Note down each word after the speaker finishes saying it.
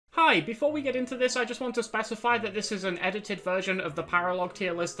Hi, before we get into this, I just want to specify that this is an edited version of the Paralogue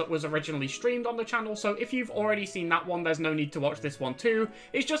tier list that was originally streamed on the channel, so if you've already seen that one, there's no need to watch this one too.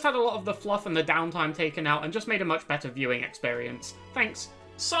 It's just had a lot of the fluff and the downtime taken out and just made a much better viewing experience. Thanks.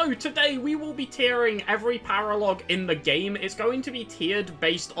 So, today we will be tiering every Paralogue in the game. It's going to be tiered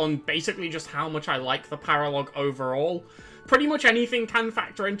based on basically just how much I like the Paralogue overall. Pretty much anything can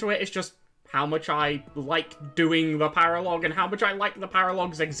factor into it, it's just how much I like doing the Paralogue and how much I like the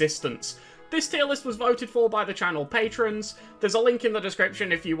Paralogue's existence. This tier list was voted for by the channel patrons. There's a link in the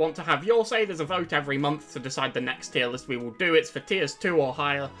description if you want to have your say. There's a vote every month to decide the next tier list we will do. It's for tiers 2 or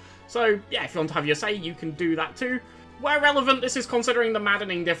higher. So, yeah, if you want to have your say, you can do that too. Where relevant, this is considering the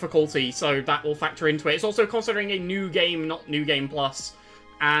Maddening difficulty, so that will factor into it. It's also considering a new game, not New Game Plus.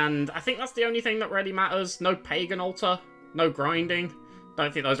 And I think that's the only thing that really matters. No Pagan Altar, no grinding.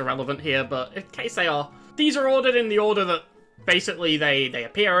 Don't think those are relevant here, but in case they are, these are ordered in the order that basically they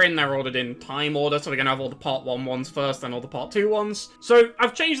appear in. They're ordered in time order, so we're going to have all the Part 1 ones first, then all the Part 2 ones. So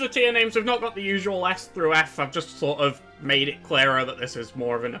I've changed the tier names. We've not got the usual S through F. I've just sort of made it clearer that this is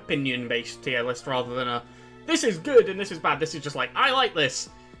more of an opinion-based tier list rather than a this is good and this is bad. This is just like, I like this.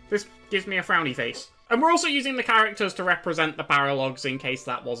 This gives me a frowny face. And we're also using the characters to represent the Paralogues in case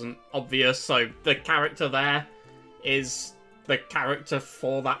that wasn't obvious. So the character there is the character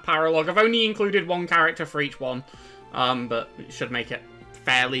for that Paralogue. I've only included one character for each one, but it should make it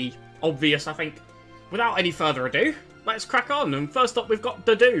fairly obvious, I think. Without any further ado, let's crack on. And first up, we've got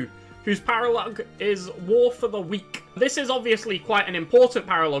Dadu, whose Paralogue is War for the Weak. This is obviously quite an important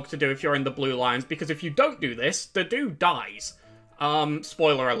Paralogue to do if you're in the Blue Lines, because if you don't do this, Dadu dies.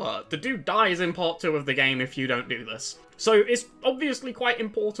 Spoiler alert, Dadu dies in Part 2 of the game if you don't do this. So it's obviously quite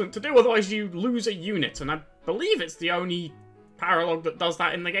important to do, otherwise you lose a unit, and I believe it's the only Paralogue that does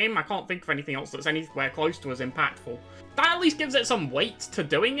that in the game. I can't think of anything else that's anywhere close to as impactful. That at least gives it some weight to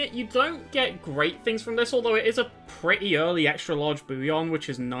doing it. You don't get great things from this, although it is a pretty early extra large bouillon, which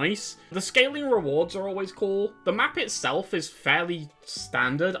is nice. The scaling rewards are always cool. The map itself is fairly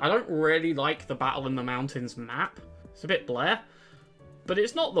standard. I don't really like the Battle in the Mountains map. It's a bit bleh, but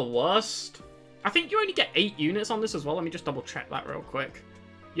it's not the worst. I think you only get 8 units on this as well. Let me just double check that real quick.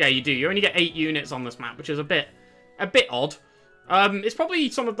 Yeah, you do. You only get 8 units on this map, which is a bit odd. It's probably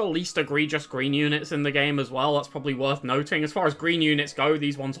some of the least egregious green units in the game as well. That's probably worth noting. As far as green units go,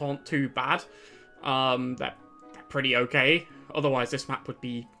 these ones aren't too bad. They're pretty okay. Otherwise, this map would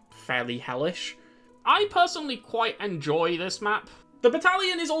be fairly hellish. I personally quite enjoy this map. The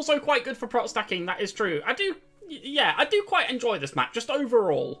battalion is also quite good for prot stacking, that is true. I do quite enjoy this map, just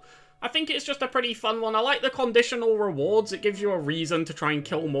overall. I think it's just a pretty fun one. I like the conditional rewards. It gives you a reason to try and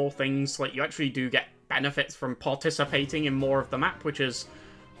kill more things. Like, you actually do get benefits from participating in more of the map, which is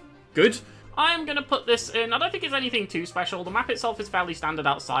good. I am going to put this in. I don't think it's anything too special. The map itself is fairly standard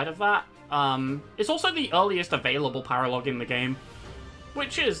outside of that. It's also the earliest available Paralogue in the game,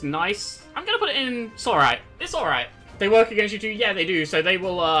 which is nice. I'm going to put it in. It's alright. It's alright. They work against you too? Yeah, they do. So they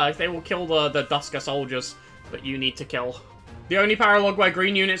will kill the Dusker soldiers that you need to kill. The only Paralogue where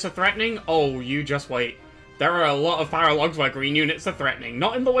green units are threatening? Oh, you just wait. There are a lot of Paralogues where green units are threatening.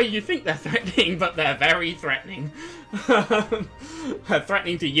 Not in the way you think they're threatening, but they're very threatening.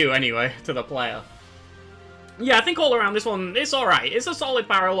 Threatening to you, anyway, to the player. Yeah, I think all around this one, it's alright. It's a solid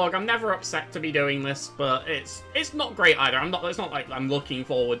Paralogue. I'm never upset to be doing this, but it's not great either. It's not like I'm looking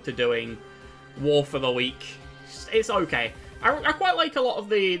forward to doing War for the Weak. It's okay. I quite like a lot of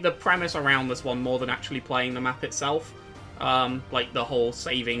the premise around this one more than actually playing the map itself. Like the whole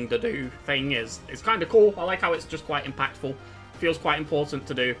saving Dadu thing is kind of cool. I like how it's just quite impactful. Feels quite important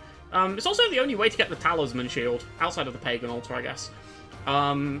to do. It's also the only way to get the Talisman Shield, outside of the Pagan Altar, I guess.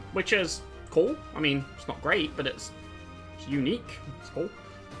 Which is cool. I mean, it's not great, but it's unique. It's cool.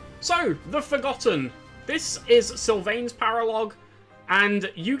 So, The Forgotten. This is Sylvain's Paralogue,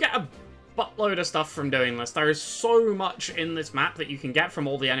 and you get a buttload of stuff from doing this. There is so much in this map that you can get from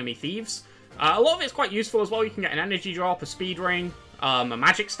all the enemy thieves. A lot of it's quite useful as well. You can get an energy drop, a speed ring, a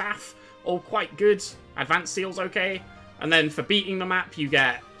magic staff, all quite good. Advanced seal's okay. And then for beating the map, you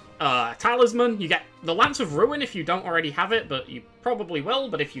get a talisman. You get the Lance of Ruin if you don't already have it, but you probably will.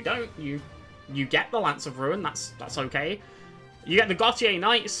 But if you don't, you get the Lance of Ruin. That's okay. You get the Gautier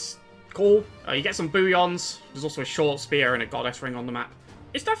Knights. Cool. You get some bouillons. There's also a short spear and a goddess ring on the map.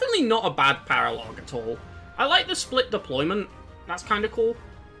 It's definitely not a bad Paralogue at all. I like the split deployment. That's kind of cool.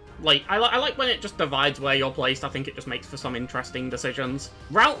 Like, I like when it just divides where you're placed. I think it just makes for some interesting decisions.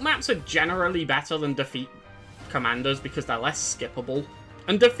 Route maps are generally better than defeat commanders because they're less skippable.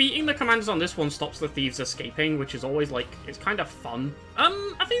 And defeating the commanders on this one stops the thieves escaping, which is always, like, it's kind of fun.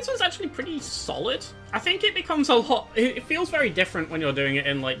 I think this one's actually pretty solid. I think it becomes a lot... It feels very different when you're doing it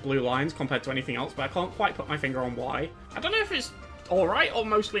in, like, blue lines compared to anything else, but I can't quite put my finger on why. I don't know if it's alright or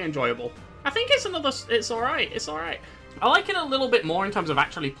mostly enjoyable. I think it's another... It's alright. It's alright. I like it a little bit more in terms of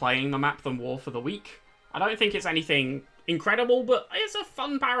actually playing the map than War for the Week. I don't think it's anything incredible, but it's a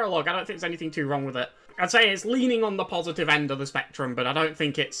fun Paralogue. I don't think there's anything too wrong with it. I'd say it's leaning on the positive end of the spectrum, but I don't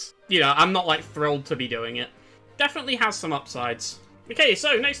think it's... You know, I'm not, like, thrilled to be doing it. Definitely has some upsides. Okay,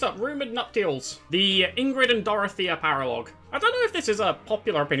 so next up, Rumoured Nuptials. The Ingrid and Dorothea Paralogue. I don't know if this is a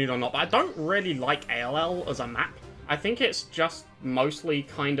popular opinion or not, but I don't really like ALL as a map. I think it's just mostly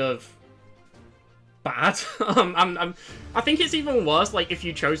kind of... bad. I think it's even worse, like, if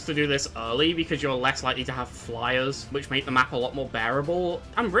you chose to do this early, because you're less likely to have flyers, which make the map a lot more bearable.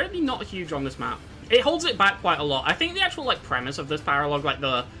 I'm really not huge on this map. It holds it back quite a lot. I think the actual, like, premise of this Paralogue, like,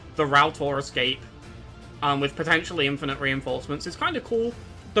 the Rautor escape, with potentially infinite reinforcements, is kind of cool.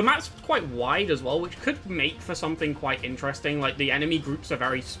 The map's quite wide as well, which could make for something quite interesting. Like, the enemy groups are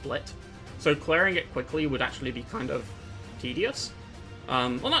very split, so clearing it quickly would actually be kind of tedious.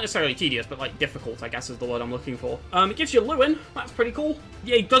 Well, not necessarily tedious, but, like, difficult, I guess is the word I'm looking for. It gives you Lewin. That's pretty cool.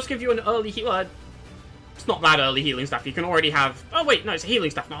 Yeah, it does give you an early healer. It's not that early healing staff. You can already have... Oh, wait, no, it's a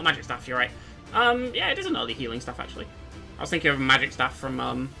healing staff, not a magic staff. You're right. Yeah, it is an early healing staff, actually. I was thinking of a magic staff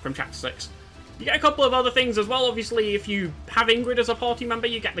from Chapter 6. You get a couple of other things as well. Obviously, if you have Ingrid as a party member,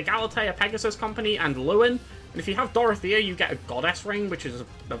 you get the Galatea Pegasus Company and Lewin. And if you have Dorothea, you get a Goddess Ring, which is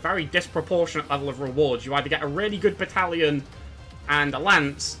a very disproportionate level of rewards. You either get a really good battalion and a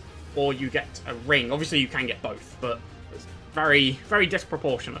lance, or you get a ring. Obviously, you can get both, but it's very, very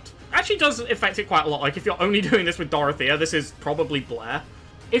disproportionate. Actually does affect it quite a lot. Like, if you're only doing this with Dorothea, this is probably Blair.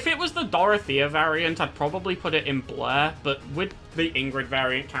 If it was the Dorothea variant, I'd probably put it in Blair, but with the Ingrid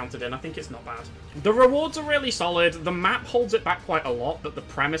variant counted in, I think it's not bad. The rewards are really solid, the map holds it back quite a lot, but the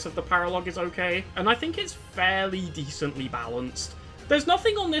premise of the Paralogue is okay, and I think it's fairly decently balanced. There's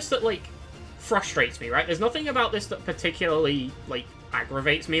nothing on this that, like, frustrates me, right? There's nothing about this that particularly, like,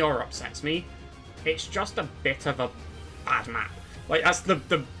 aggravates me or upsets me. It's just a bit of a bad map. Like, that's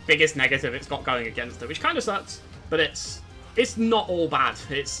the biggest negative it's got going against it, which kind of sucks, but it's not all bad.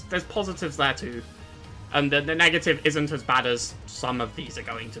 There's positives there too. And the negative isn't as bad as some of these are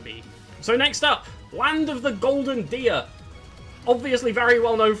going to be. So next up, Land of the Golden Deer. Obviously very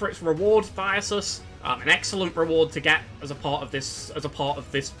well known for its reward, Thyasus. An excellent reward to get as a part of this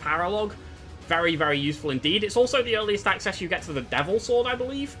Paralogue. Very, very useful indeed. It's also the earliest access you get to the Devil Sword, I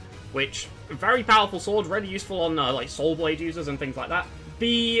believe, which, very powerful sword, really useful on like Soul Blade users and things like that.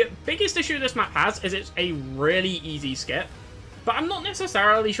 The biggest issue this map has is it's a really easy skip, but I'm not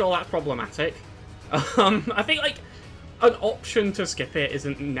necessarily sure that's problematic. I think, like, an option to skip it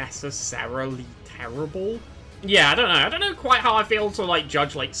isn't necessarily terrible. Yeah, I don't know. I don't know quite how I feel to, like,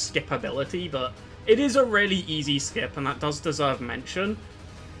 judge, like, skippability, but it is a really easy skip, and that does deserve mention.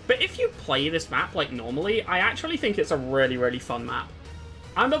 But if you play this map, like, normally, I actually think it's a really, really fun map.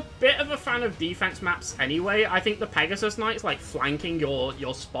 I'm a bit of a fan of defense maps anyway. I think the Pegasus Knights, like, flanking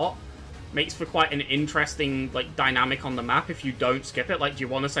your spot makes for quite an interesting, like, dynamic on the map if you don't skip it. Like, do you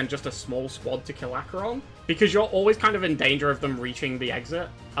want to send just a small squad to kill Acheron? Because you're always kind of in danger of them reaching the exit.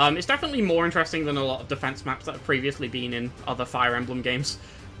 It's definitely more interesting than a lot of defense maps that have previously been in other Fire Emblem games,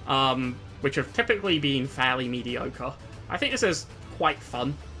 which have typically been fairly mediocre. I think this is quite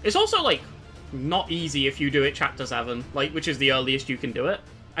fun. It's also, like, not easy if you do it Chapter 7, like, which is the earliest you can do it.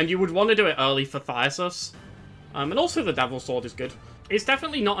 And you would want to do it early for Thyasus. And also the Devil Sword is good. It's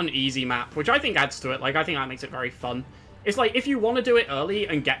definitely not an easy map, which I think adds to it. Like, I think that makes it very fun. It's like, if you want to do it early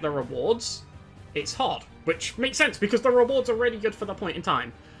and get the rewards, it's hard. Which makes sense, because the rewards are really good for the point in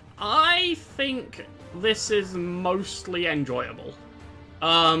time. I think this is mostly enjoyable.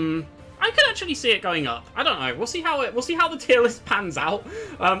 I could actually see it going up. I don't know. We'll see how the tier list pans out.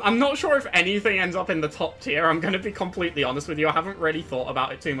 I'm not sure if anything ends up in the top tier. I'm going to be completely honest with you. I haven't really thought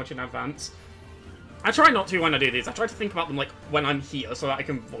about it too much in advance. I try not to when I do these. I try to think about them, like, when I'm here so that I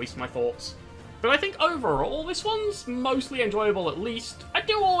can voice my thoughts. But I think overall, this one's mostly enjoyable at least. I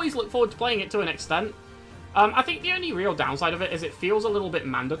do always look forward to playing it to an extent. I think the only real downside of it is it feels a little bit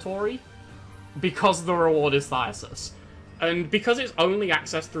mandatory because the reward is Thyasus. And because it's only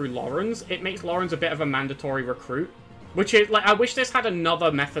accessed through Laurens, it makes Laurens a bit of a mandatory recruit. Which is, like, I wish this had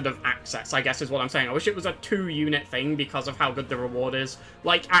another method of access, I guess is what I'm saying. I wish it was a 2-unit thing because of how good the reward is.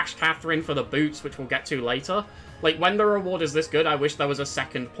 Like Ash Catherine for the boots, which we'll get to later. Like, when the reward is this good, I wish there was a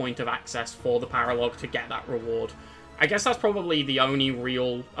second point of access for the Paralogue to get that reward. I guess that's probably the only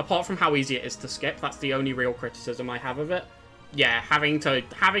real, apart from how easy it is to skip, that's the only real criticism I have of it. Yeah, having to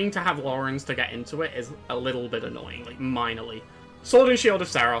have Laurens to get into it is a little bit annoying, like, minorly. Sword and Shield of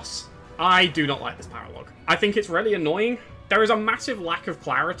Seros. I do not like this Paralogue. I think it's really annoying. There is a massive lack of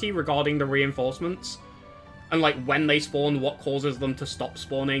clarity regarding the reinforcements. And, like, when they spawn, what causes them to stop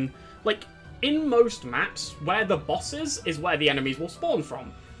spawning. Like, in most maps, where the boss is where the enemies will spawn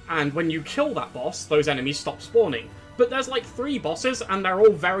from. And when you kill that boss, those enemies stop spawning. But there's, like, 3 bosses, and they're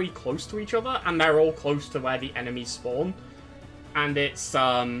all very close to each other, and they're all close to where the enemies spawn. And it's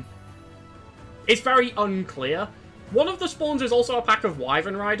very unclear. One of the spawns is also a pack of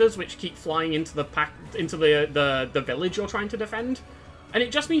Wyvern Riders, which keep flying into the village you're trying to defend. And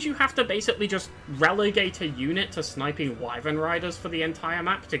it just means you have to basically just relegate a unit to sniping Wyvern Riders for the entire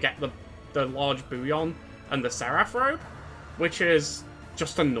map to get the large Bouillon and the Seraph Robe, which is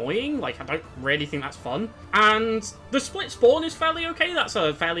just annoying. Like, I don't really think that's fun. And the split spawn is fairly okay. That's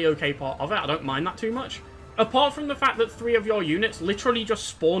a fairly okay part of it. I don't mind that too much. Apart from the fact that 3 of your units literally just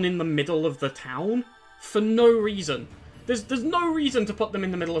spawn in the middle of the town for no reason. There's no reason to put them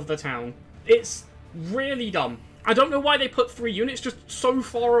in the middle of the town. It's really dumb. I don't know why they put 3 units just so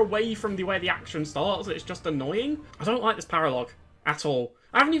far away from where the action starts. It's just annoying. I don't like this Paralogue at all.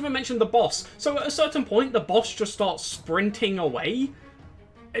 I haven't even mentioned the boss. So at a certain point, the boss just starts sprinting away.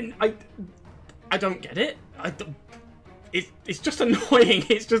 And I don't get it. It's just annoying.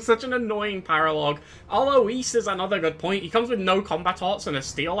 It's just such an annoying Paralogue. Alois is another good point. He comes with no combat arts and a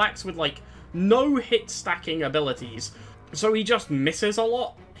steel axe with, like, no hit stacking abilities. So he just misses a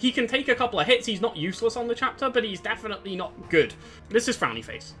lot. He can take a couple of hits. He's not useless on the chapter, but he's definitely not good. This is Frowny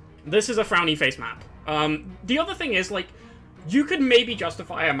Face. This is a Frowny Face map. The other thing is, like, you could maybe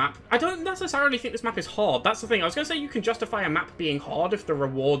justify a map. I don't necessarily think this map is hard. That's the thing. I was going to say you can justify a map being hard if the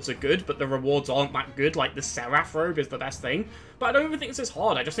rewards are good, but the rewards aren't that good. Like, the Seraph Robe is the best thing. But I don't even think this is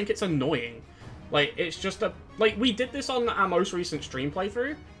hard. I just think it's annoying. Like, it's just a... Like, we did this on our most recent stream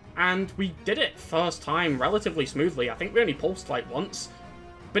playthrough, and we did it first time relatively smoothly. I think we only pulsed, like, once.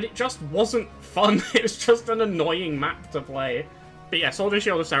 But it just wasn't fun. It was just an annoying map to play. But yeah, Sword and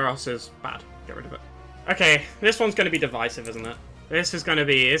Shield of Seros is bad. Get rid of it. Okay, this one's going to be divisive, isn't it? This is going to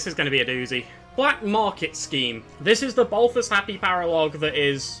be a doozy. Black Market Scheme. This is the Balthus Happy Paralogue that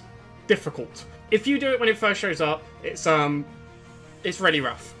is difficult. If you do it when it first shows up, it's really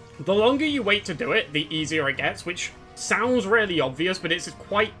rough. The longer you wait to do it, the easier it gets, which sounds really obvious, but it's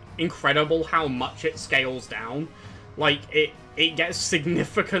quite incredible how much it scales down. Like, it gets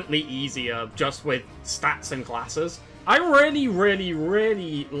significantly easier just with stats and classes. I really, really,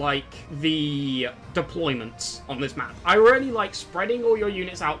 really like the deployments on this map. I really like spreading all your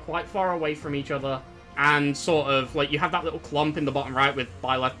units out quite far away from each other, and sort of, like, you have that little clump in the bottom right with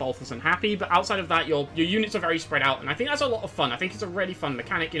Byleth, Balthus, and Happy, but outside of that, your units are very spread out, and I think that's a lot of fun. I think it's a really fun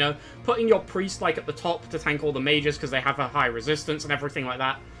mechanic, you know, putting your Priest, like, at the top to tank all the mages because they have a high resistance and everything like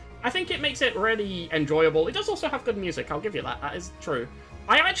that. I think it makes it really enjoyable. It does also have good music, I'll give you that. That is true.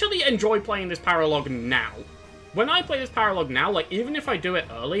 I actually enjoy playing this Paralogue now. When I play this Paralogue now, like, even if I do it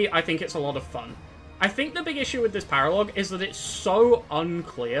early, I think it's a lot of fun. I think the big issue with this Paralogue is that it's so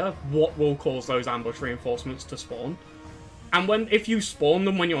unclear what will cause those ambush reinforcements to spawn. And if you spawn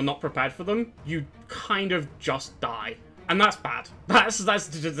them when you're not prepared for them, you kind of just die. And that's bad. That's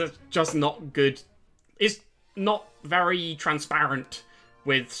just not good. It's not very transparent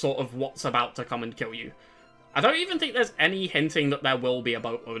with sort of what's about to come and kill you. I don't even think there's any hinting that there will be a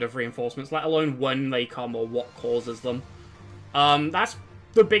boatload of reinforcements, let alone when they come or what causes them. That's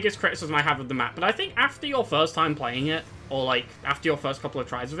the biggest criticism I have of the map. But I think after your first time playing it, or like after your first couple of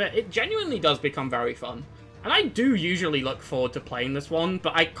tries of it, it genuinely does become very fun. And I do usually look forward to playing this one,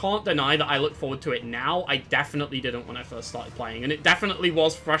 but I can't deny that I look forward to it now. I definitely didn't when I first started playing, and it definitely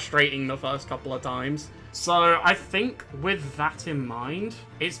was frustrating the first couple of times. So I think with that in mind,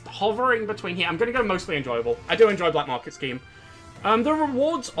 it's hovering between here. I'm going to go mostly enjoyable. I do enjoy Black Market Scheme. The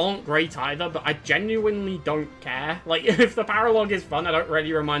rewards aren't great either, but I genuinely don't care. Like, if the Paralogue is fun, I don't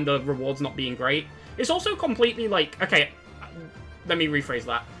really mind the rewards not being great. It's also completely like, okay, let me rephrase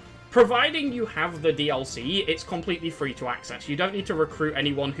that. Providing you have the DLC, it's completely free to access. You don't need to recruit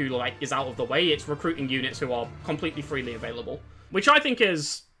anyone who, like, is out of the way. It's recruiting units who are completely freely available, which I think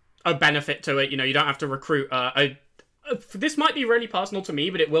is a benefit to it. You know, you don't have to recruit this might be really personal to me,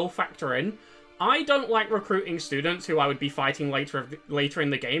 but it will factor in. I don't like recruiting students who I would be fighting later in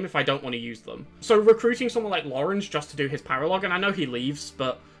the game if I don't want to use them. So recruiting someone like Lawrence just to do his Paralogue, and I know he leaves,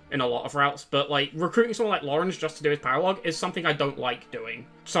 but in a lot of routes, but like recruiting someone like Lawrence just to do his Paralogue is something I don't like doing.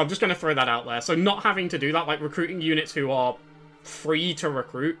 So I'm just going to throw that out there. So not having to do that, like recruiting units who are free to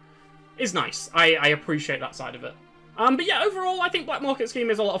recruit, is nice. I appreciate that side of it. But yeah, overall, I think Black Market Scheme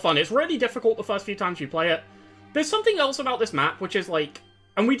is a lot of fun. It's really difficult the first few times you play it. There's something else about this map, which is like,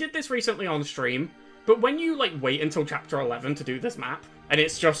 and we did this recently on stream, But when you, like, wait until Chapter 11 to do this map, and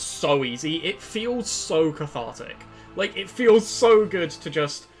it's just so easy, it feels so cathartic. Like, it feels so good to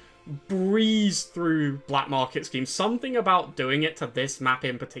just breeze through Black Market Scheme. Something about doing it to this map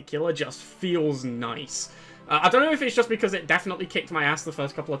in particular just feels nice. I don't know if it's just because it definitely kicked my ass the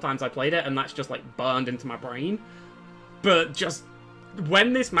first couple of times I played it, and that's just, like, burned into my brain. But just,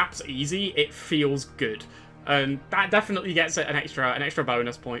 when this map's easy, it feels good. And that definitely gets it an extra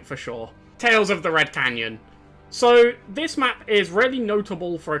bonus point for sure. Tales of the Red Canyon. So, this map is really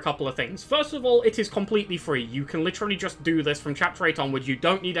notable for a couple of things. First of all, it is completely free. You can literally just do this from Chapter 8 onwards. You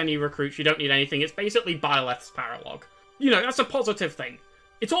don't need any recruits, you don't need anything. It's basically Byleth's Paralogue. You know, that's a positive thing.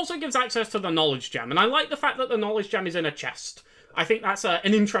 It also gives access to the Knowledge Gem, and I like the fact that the Knowledge Gem is in a chest. I think that's an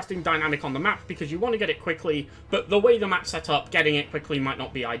interesting dynamic on the map, because you want to get it quickly, but the way the map's set up, getting it quickly might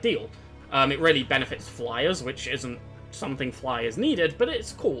not be ideal. It really benefits flyers, which isn't something flyers needed, but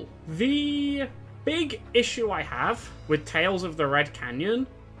it's cool. The big issue I have with Tales of the Red Canyon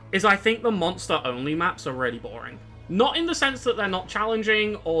is I think the monster-only maps are really boring. Not in the sense that they're not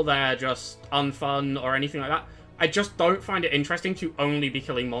challenging, or they're just unfun, or anything like that. I just don't find it interesting to only be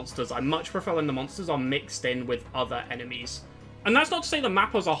killing monsters. I much prefer when the monsters are mixed in with other enemies. And that's not to say the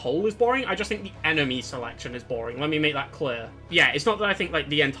map as a whole is boring, I just think the enemy selection is boring. Let me make that clear. Yeah, it's not that I think, like,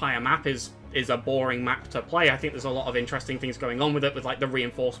 the entire map is a boring map to play. I think there's a lot of interesting things going on with it, with, like, the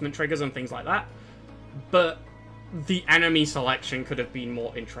reinforcement triggers and things like that. But the enemy selection could have been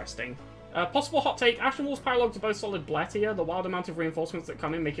more interesting. Possible hot take, Ashen Wolf's Paralogues are both solid Blair tier. The wild amount of reinforcements that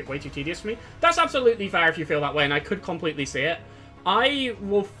come in make it way too tedious for me. That's absolutely fair if you feel that way, and I could completely see it. I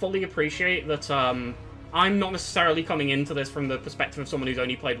will fully appreciate that, I'm not necessarily coming into this from the perspective of someone who's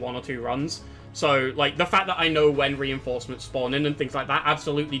only played 1 or 2 runs. So, like, the fact that I know when reinforcements spawn in and things like that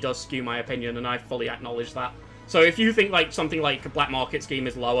absolutely does skew my opinion, and I fully acknowledge that. So if you think, like, something like Black Market Scheme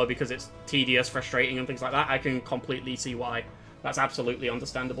is lower because it's tedious, frustrating, and things like that, I can completely see why. That's absolutely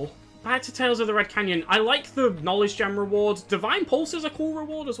understandable. Back to Tales of the Red Canyon. I like the Knowledge Gem rewards. Divine Pulse is a cool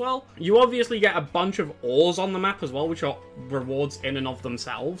reward as well. You obviously get a bunch of ores on the map as well, which are rewards in and of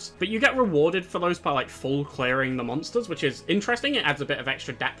themselves. But you get rewarded for those by, like, full clearing the monsters, which is interesting. It adds a bit of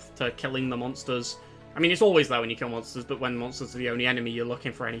extra depth to killing the monsters. I mean, it's always there when you kill monsters, but when monsters are the only enemy, you're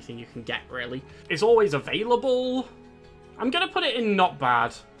looking for anything you can get, really. It's always available. I'm gonna put it in not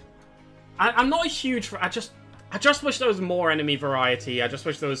bad. I'm not a huge... I just wish there was more enemy variety. I just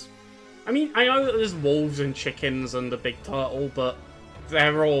wish there was... I mean, I know that there's wolves and chickens and the big turtle, but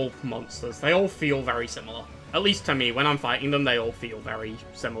they're all monsters. They all feel very similar. At least to me, when I'm fighting them, they all feel very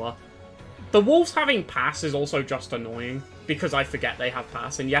similar. The wolves having pass is also just annoying, because I forget they have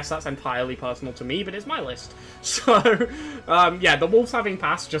pass, and yes, that's entirely personal to me, but it's my list. So, yeah, the wolves having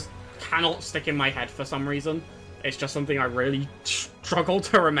pass just cannot stick in my head for some reason. It's just something I really struggle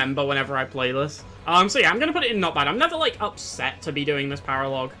to remember whenever I play this. So yeah, I'm gonna put it in not bad. I'm never, like, upset to be doing this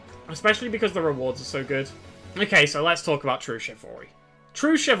Paralogue. Especially because the rewards are so good. Okay, so let's talk about True Chivalry.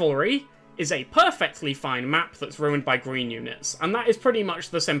 True Chivalry is a perfectly fine map that's ruined by green units, and that is pretty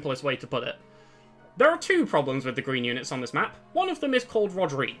much the simplest way to put it. There are 2 problems with the green units on this map. One of them is called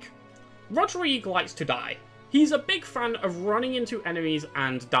Rodrigue. Rodrigue likes to die. He's a big fan of running into enemies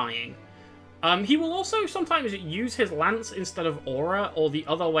and dying. He will also sometimes use his lance instead of aura, or the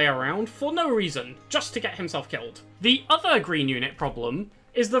other way around, for no reason, just to get himself killed. The other green unit problem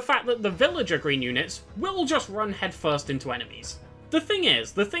is the fact that the villager green units will just run headfirst into enemies. The thing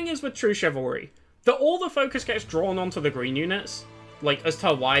is with True Chivalry, that all the focus gets drawn onto the green units, like, as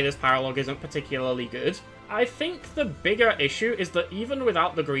to why this Paralogue isn't particularly good. I think the bigger issue is that even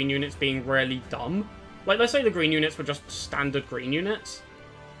without the green units being really dumb, like, let's say the green units were just standard green units,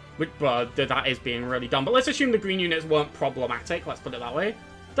 which, well, that is being really dumb, but let's assume the green units weren't problematic, let's put it that way.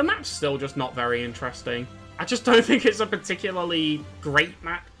 The map's still just not very interesting. I just don't think it's a particularly great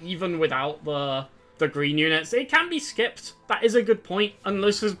map, even without the green units. It can be skipped. That is a good point, and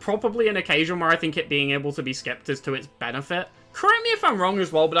this is probably an occasion where I think it being able to be skipped is to its benefit. Correct me if I'm wrong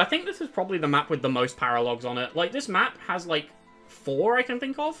as well, but I think this is probably the map with the most Paralogues on it. Like, this map has, like, 4 I can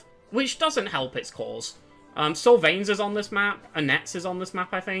think of, which doesn't help its cause. Sylvain's is on this map. Annette's is on this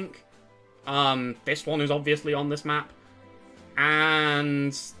map, I think. This one is obviously on this map.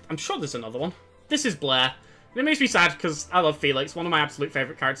 And I'm sure there's another one. This is Blair. And it makes me sad because I love Felix, one of my absolute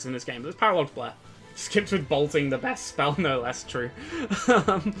favourite characters in this game. But this Paralogue's Blair. Skipped with bolting, the best spell, no less true.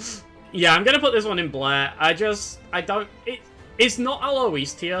 Yeah, I'm going to put this one in Blair. It's not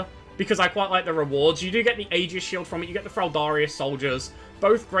Alois tier, because I quite like the rewards. You do get the Aegis Shield from it, you get the Fraldarius Soldiers.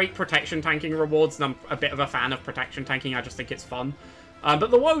 Both great protection tanking rewards, and I'm a bit of a fan of protection tanking, I just think it's fun.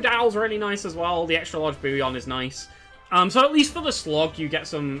 But the Woe Dow's really nice as well, the extra large Bouillon is nice. So at least for the slog, you get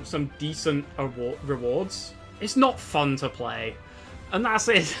some decent rewards. It's not fun to play. And that's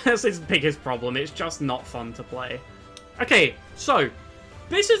it. That's its biggest problem. It's just not fun to play. Okay, so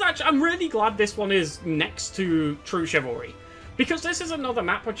this is actually... I'm really glad this one is next to True Chivalry. Because this is another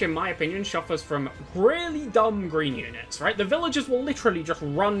map which, in my opinion, suffers from really dumb green units, right? The villagers will literally just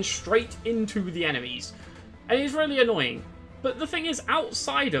run straight into the enemies. And it's really annoying. But the thing is,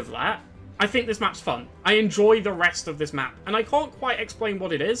 outside of that, I think this map's fun. I enjoy the rest of this map. And I can't quite explain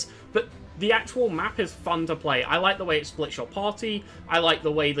what it is, but the actual map is fun to play. I like the way it splits your party. I like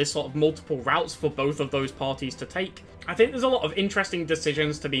the way there's sort of multiple routes for both of those parties to take. I think there's a lot of interesting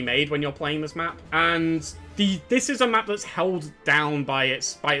decisions to be made when you're playing this map. And this is a map that's held down by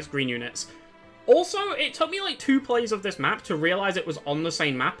its green units. Also, it took me like 2 plays of this map to realize it was on the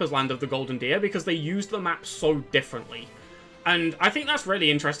same map as Land of the Golden Deer because they used the map so differently. And I think that's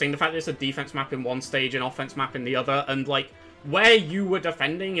really interesting, the fact that it's a defense map in one stage, an offense map in the other, and like, where you were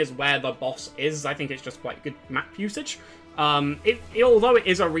defending is where the boss is. I think it's just quite good map usage. Although it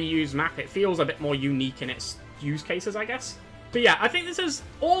is a reused map, it feels a bit more unique in its use cases, I guess. But yeah, I think this is,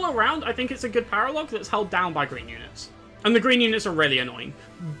 all around, I think it's a good Paralogue that's held down by green units. And the green units are really annoying.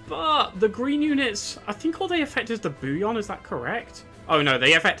 But the green units, I think all they affect is the bouillon, is that correct? Oh no,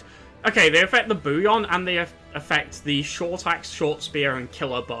 they affect... Okay, they affect the bouillon, and they affect the short axe, short spear, and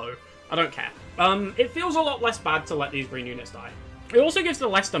killer bow. I don't care. It feels a lot less bad to let these green units die. It also gives the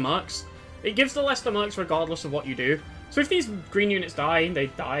Leicester Mercs. It gives the Leicester Mercs regardless of what you do. So if these green units die, they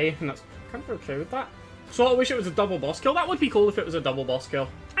die, and that's kind of okay with that. So I wish it was a double boss kill. That would be cool if it was a double boss kill.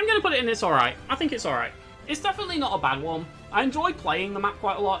 I'm going to put it in it's alright. I think it's alright. It's definitely not a bad one. I enjoy playing the map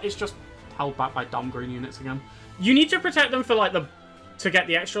quite a lot. It's just held back by dumb green units again. You need to protect them for like to get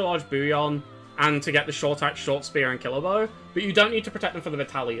the extra large bouillon and to get the short axe, short spear, and killer bow, but you don't need to protect them for the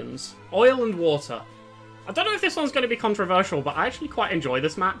battalions. Oil and water. I don't know if this one's going to be controversial, but I actually quite enjoy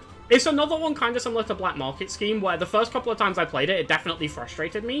this map. It's another one kind of similar to Black Market Scheme, where the first couple of times I played it, it definitely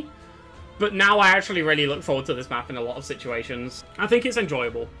frustrated me. But now I actually really look forward to this map in a lot of situations. I think it's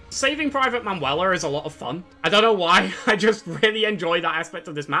enjoyable. Saving Private Manuela is a lot of fun. I don't know why, I just really enjoy that aspect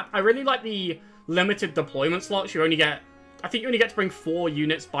of this map. I really like the limited deployment slots. I think you only get to bring 4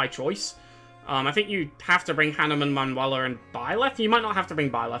 units by choice. I think you have to bring Hanneman, Manuela, and Byleth. You might not have to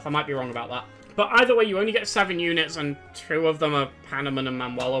bring Byleth. I might be wrong about that. But either way, you only get 7 units, and 2 of them are Hanneman and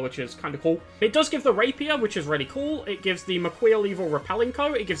Manuela, which is kind of cool. It does give the Rapier, which is really cool. It gives the McQueel Evil Repelling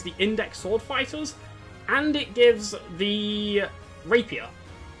Co. It gives the Index Sword Fighters. And it gives the Rapier.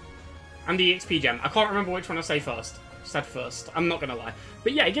 And the XP Gem. I can't remember which one I said first. I'm not gonna lie.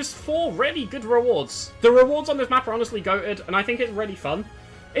 But yeah, it gives 4 really good rewards. The rewards on this map are honestly goated, and I think it's really fun.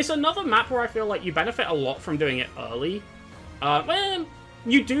 It's another map where I feel like you benefit a lot from doing it early. Well,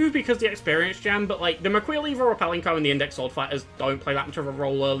 you do because the Experience Gem, but like the McQueel Evil Repelling Co. and the Index Sword Fighters don't play that much of a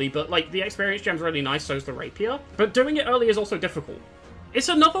role early, but like the Experience Gem's really nice, so's the Rapier. But doing it early is also difficult. It's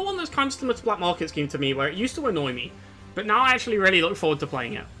another one that's kind of similar to Black Market Scheme to me, where it used to annoy me, but now I actually really look forward to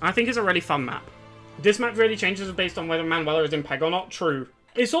playing it. I think it's a really fun map. This map really changes based on whether Manuela is in Peg or not, true.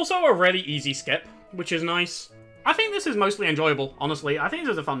 It's also a really easy skip, which is nice. I think this is mostly enjoyable, honestly. I think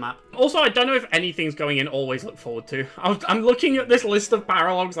this is a fun map. Also, I don't know if anything's going in always look forward to. I'm looking at this list of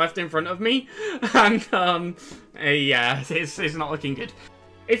Paralogues left in front of me, and, yeah, it's not looking good.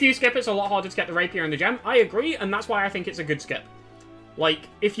 If you skip, it's a lot harder to get the Rapier and the Gem. I agree, and that's why I think it's a good skip. Like,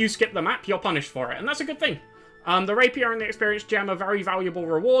 if you skip the map, you're punished for it, and that's a good thing. The Rapier and the Experience Gem are very valuable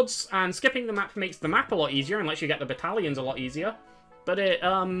rewards, and skipping the map makes the map a lot easier and lets you get the battalions a lot easier. But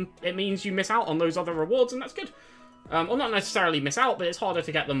it means you miss out on those other rewards, and that's good. Well, not necessarily miss out, but it's harder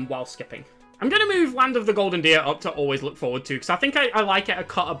to get them while skipping. I'm going to move Land of the Golden Deer up to always look forward to, because I think I like it a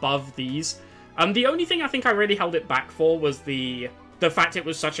cut above these. The only thing I think I really held it back for was the fact it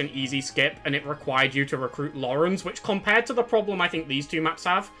was such an easy skip, and it required you to recruit Laurens, which compared to the problem I think these 2 maps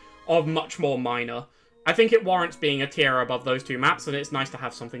have, are much more minor. I think it warrants being a tier above those 2 maps, and it's nice to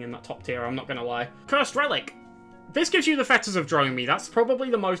have something in that top tier, I'm not going to lie. Cursed Relic. This gives you the Fetters of Dromi. That's probably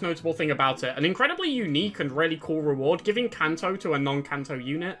the most notable thing about it. An incredibly unique and really cool reward, giving Kanto to a non-Kanto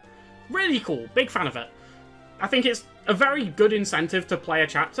unit. Really cool. Big fan of it. I think it's a very good incentive to play a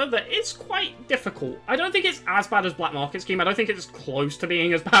chapter that is quite difficult. I don't think it's as bad as Black Market Scheme. I don't think it's close to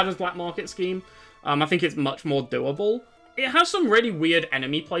being as bad as Black Market Scheme. I think it's much more doable. It has some really weird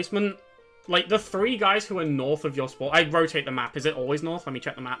enemy placement. Like, the 3 guys who are north of your spawn... I rotate the map. Is it always north? Let me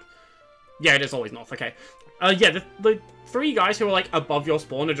check the map. Yeah, it is always north, okay. Yeah, the 3 guys who are, like, above your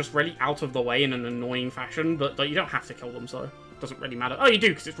spawn are just really out of the way in an annoying fashion, but like, you don't have to kill them, so... doesn't really matter. Oh, you do,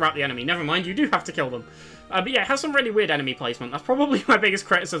 because it's route the enemy. Never mind, you do have to kill them. But yeah, it has some really weird enemy placement. That's probably my biggest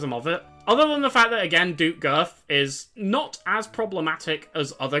criticism of it. Other than the fact that, again, Duke Girth is not as problematic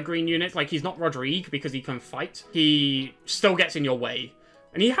as other green units. Like, he's not Rodrigue because he can fight. He still gets in your way.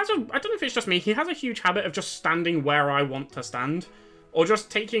 And he has a... I don't know if it's just me. He has a huge habit of just standing where I want to stand. Or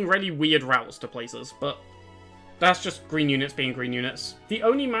just taking really weird routes to places. But that's just green units being green units. The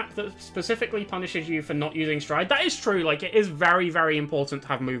only map that specifically punishes you for not using Stride, that is true. Like, it is very, very important to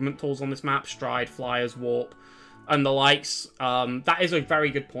have movement tools on this map. Stride, Flyers, Warp, and the likes. That is a very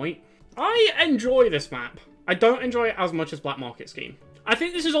good point. I enjoy this map. I don't enjoy it as much as Black Market Scheme. I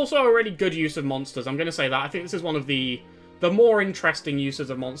think this is also a really good use of monsters. I'm going to say that. I think this is one of the more interesting uses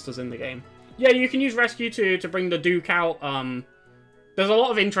of monsters in the game. Yeah, you can use Rescue to bring the Duke out. There's a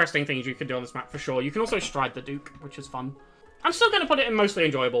lot of interesting things you can do on this map, for sure. You can also Stride the Duke, which is fun. I'm still going to put it in mostly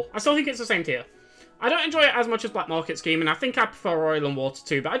enjoyable. I still think it's the same tier. I don't enjoy it as much as Black Market Scheme, and I think I prefer Oil and Water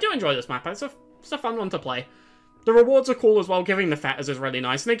too, but I do enjoy this map. It's a fun one to play. The rewards are cool as well. Giving the fetters is really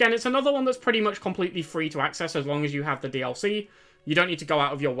nice. And again, it's another one that's pretty much completely free to access as long as you have the DLC. You don't need to go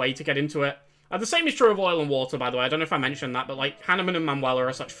out of your way to get into it. The same is true of Oil and Water, by the way. I don't know if I mentioned that, but like Hanneman and Manuela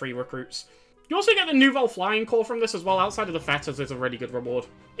are such free recruits. You also get the Nouvelle Flying Corps from this as well. Outside of the fetters is a really good reward.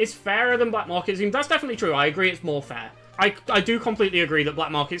 It's fairer than Black Market Scheme. That's definitely true. I agree it's more fair. I do completely agree that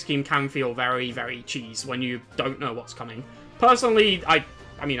Black Market Scheme can feel very, very cheese when you don't know what's coming. Personally, I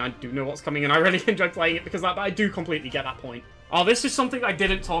mean, I do know what's coming, and I really enjoy playing it because of that, but I do completely get that point. Oh, this is something I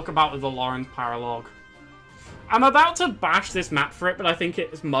didn't talk about with the Lawrence Paralogue. I'm about to bash this map for it, but I think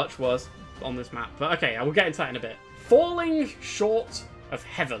it's much worse on this map. But okay, I will get into that in a bit. Falling Short of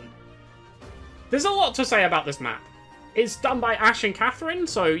Heaven. There's a lot to say about this map. It's done by Ash and Catherine,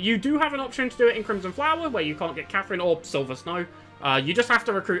 so you do have an option to do it in Crimson Flower, where you can't get Catherine or Silver Snow. You just have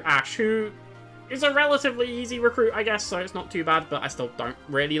to recruit Ash, who is a relatively easy recruit, I guess, so it's not too bad, but I still don't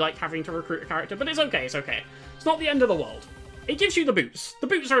really like having to recruit a character, but it's okay, it's okay. It's not the end of the world. It gives you the boots. The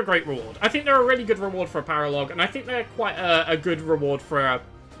boots are a great reward. I think they're a really good reward for a Paralogue, and I think they're quite a good reward for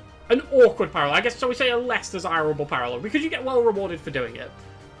an awkward Paralogue. I guess, shall we say, a less desirable Paralogue, because you get well rewarded for doing it.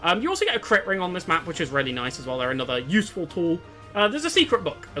 You also get a crit ring on this map, which is really nice as well. They're another useful tool. There's a secret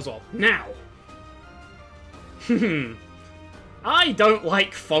book as well. Now, I don't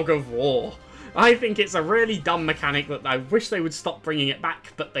like Fog of War. I think it's a really dumb mechanic that I wish they would stop bringing it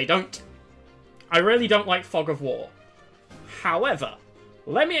back, but they don't. I really don't like Fog of War. However,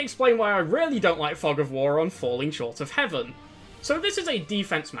 let me explain why I really don't like Fog of War on Falling Short of Heaven. So this is a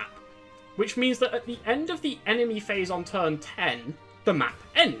defense map, which means that at the end of the enemy phase on turn 10, the map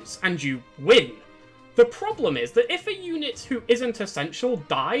ends, and you win. The problem is that if a unit who isn't essential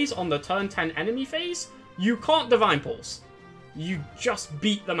dies on the turn 10 enemy phase, you can't Divine Pulse. You just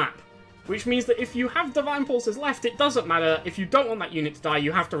beat the map. Which means that if you have Divine Pulses left, it doesn't matter. If you don't want that unit to die,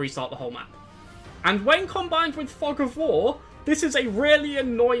 you have to restart the whole map. And when combined with Fog of War, this is a really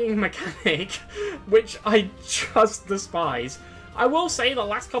annoying mechanic, which I just despise. I will say the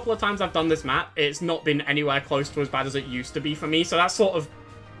last couple of times I've done this map, it's not been anywhere close to as bad as it used to be for me, so that's sort of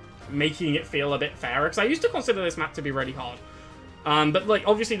making it feel a bit fairer, because I used to consider this map to be really hard. But like,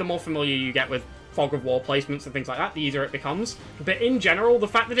 obviously the more familiar you get with Fog of War placements and things like that, the easier it becomes. But in general, the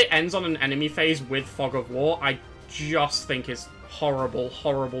fact that it ends on an enemy phase with Fog of War, I just think is horrible,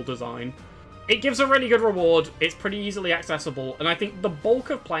 horrible design. It gives a really good reward, it's pretty easily accessible, and I think the bulk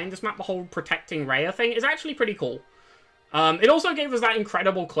of playing this map, the whole protecting Rhea thing, is actually pretty cool. It also gave us that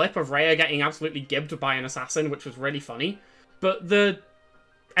incredible clip of Rhea getting absolutely gibbed by an assassin, which was really funny. But the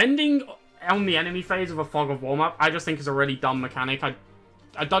ending on the enemy phase of a Fog of War map, I just think is a really dumb mechanic. I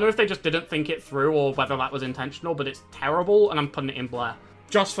don't know if they just didn't think it through or whether that was intentional, but it's terrible, and I'm putting it in Blair.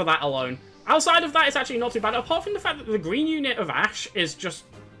 Just for that alone. Outside of that, it's actually not too bad, apart from the fact that the green unit of Ash is just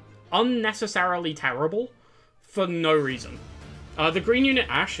unnecessarily terrible for no reason. The green unit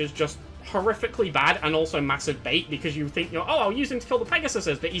Ash is just horrifically bad and also massive bait because you think, oh, I'll use him to kill the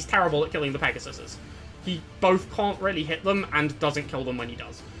Pegasuses, but he's terrible at killing the Pegasuses. He both can't really hit them and doesn't kill them when he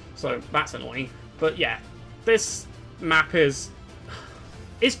does. So that's annoying. But yeah, this map is...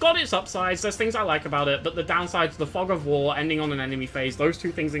 It's got its upsides, there's things I like about it, but the downsides, the Fog of War, ending on an enemy phase, those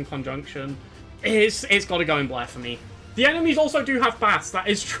two things in conjunction, it's got to go in Blair for me. The enemies also do have pass, that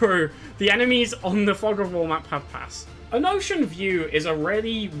is true. The enemies on the Fog of War map have pass. An Ocean View is a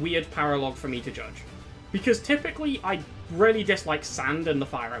really weird Paralogue for me to judge, because typically I really dislike sand in the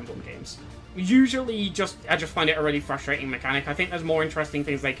Fire Emblem games. Usually I just find it a really frustrating mechanic. I think there's more interesting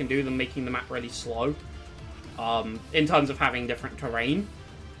things they can do than making the map really slow, in terms of having different terrain.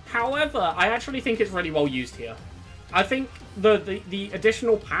 However, I actually think it's really well used here. I think the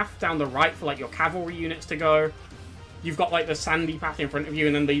additional path down the right for like your cavalry units to go, You've got, like, the sandy path in front of you,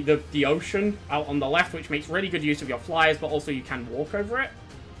 and then the ocean out on the left, which makes really good use of your flyers, but also you can walk over it.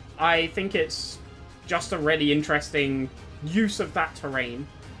 I think it's just a really interesting use of that terrain.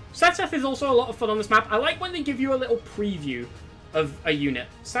 Seteth is also a lot of fun on this map. I like when they give you a little preview of a unit.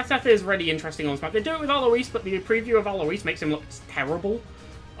 Seteth is really interesting on this map. They do it with Alois, but the preview of Alois makes him look terrible.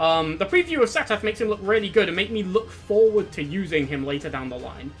 The preview of Seteth makes him look really good and make me look forward to using him later down the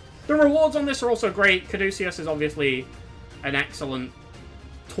line. The rewards on this are also great. Caduceus is obviously an excellent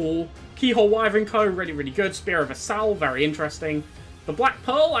tool. Keyhole Wyvern Co, really, really good. Spear of Vassal, very interesting. The Black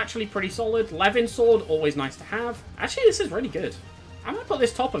Pearl, actually pretty solid. Levin Sword, always nice to have. Actually, this is really good. I'm going to put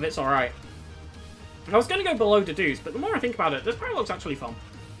this top of it's alright. I was going to go below Deduce, but the more I think about it, this Paralogue's actually fun.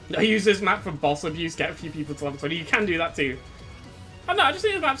 I use this map for boss abuse, get a few people to level 20. You can do that too. I don't know, I just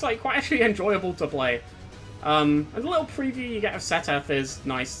think this map's like quite actually enjoyable to play. And the little preview you get of Seteth is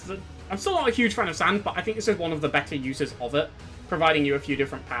nice. I'm still not a huge fan of Sand, but I think this is one of the better uses of it, providing you a few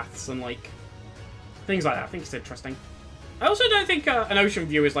different paths and like things like that. I think it's interesting. I also don't think an ocean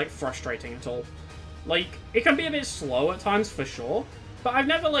view is like frustrating at all. Like, it can be a bit slow at times for sure, but I've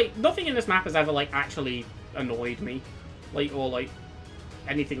never like, nothing in this map has ever like actually annoyed me, like, or like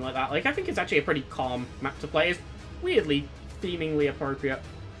anything like that. Like, I think it's actually a pretty calm map to play. It's weirdly themingly appropriate.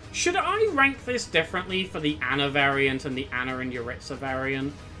 Should I rank this differently for the Anna variant and the Anna and Yuritsa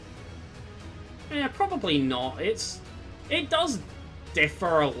variant? Yeah, probably not. It does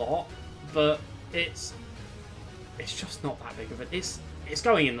differ a lot, but it's just not that big of it. It's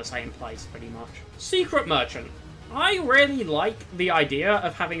going in the same place, pretty much. Secret Merchant. I really like the idea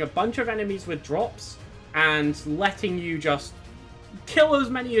of having a bunch of enemies with drops and letting you just kill as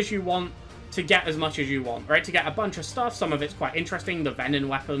many as you want to get as much as you want, right? To get a bunch of stuff. Some of it's quite interesting. The Venom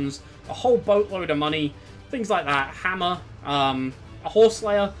weapons, a whole boatload of money, things like that. Hammer, a Horse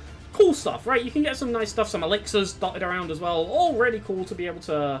Slayer. Cool stuff, right? You can get some nice stuff, some elixirs dotted around as well. All really cool to be able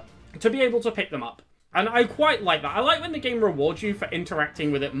to pick them up. And I quite like that. I like when the game rewards you for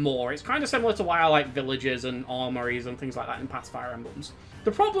interacting with it more. It's kind of similar to why I like villages and armories and things like that in past Fire Emblems.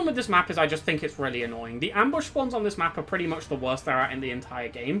 The problem with this map is I just think it's really annoying. The ambush spawns on this map are pretty much the worst there are in the entire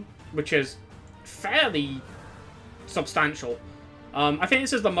game, which is fairly substantial. I think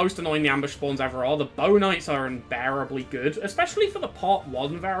this is the most annoying the ambush spawns ever are. The bow knights are unbearably good, especially for the part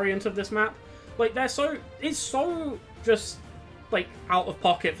 1 variant of this map. Like, it's so just like out of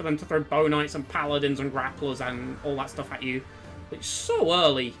pocket for them to throw bow knights and paladins and grapplers and all that stuff at you. It's so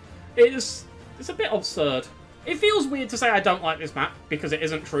early. It's a bit absurd. It feels weird to say I don't like this map because it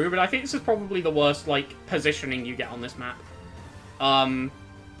isn't true, but I think this is probably the worst like positioning you get on this map.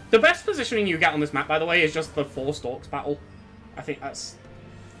 The best positioning you get on this map, by the way, is just the 4 Stalks battle. I think that's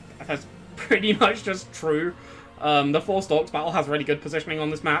pretty much just true. The 4 Stalks battle has really good positioning on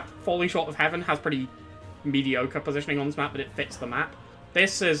this map. Falling Short of Heaven has pretty mediocre positioning on this map, but it fits the map.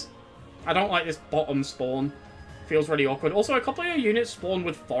 I don't like this bottom spawn. Feels really awkward. Also, a couple of your units spawn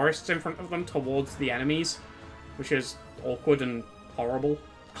with forests in front of them towards the enemies, which is awkward and horrible.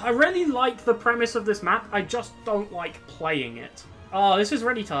 I really like the premise of this map, I just don't like playing it. Oh, this is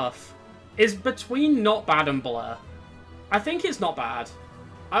really tough. It's between not bad and blur. I think it's not bad.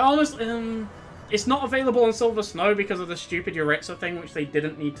 I honestly... it's not available on Silver Snow because of the stupid Yuritsa thing, which they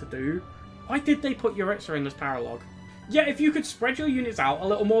didn't need to do. Why did they put Yuritsa in this Paralogue? Yeah, if you could spread your units out a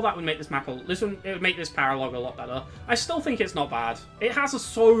little more, that would make this map it would make this Paralogue a lot better. I still think it's not bad. It has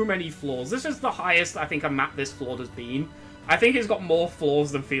so many flaws. This is the highest I think a map this flawed has been. I think it's got more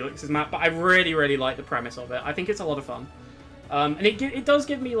flaws than Felix's map, but I really, really like the premise of it. I think it's a lot of fun. And it does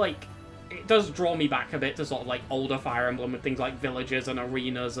give me, like... It does draw me back a bit to sort of, like, older Fire Emblem with things like villages and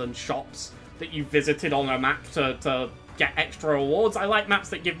arenas and shops that you visited on a map to get extra rewards. I like maps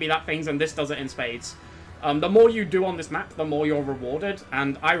that give me that things, and this does it in spades. The more you do on this map, the more you're rewarded,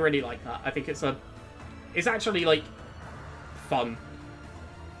 and I really like that. I think it's actually, like, fun.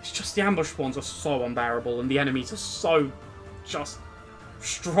 It's just the ambush spawns are so unbearable, and the enemies are so just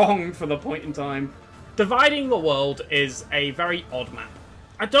strong for the point in time. Dividing the World is a very odd map.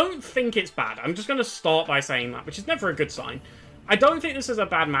 I don't think it's bad. I'm just going to start by saying that, which is never a good sign. I don't think this is a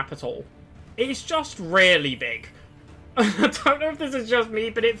bad map at all. It's just really big. I don't know if this is just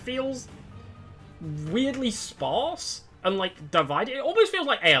me, but it feels weirdly sparse and, like, divided. It almost feels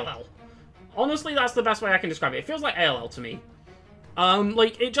like ALL. Honestly, that's the best way I can describe it. It feels like ALL to me.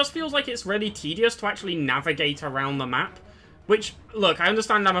 Like, it just feels like it's really tedious to actually navigate around the map. Which, look, I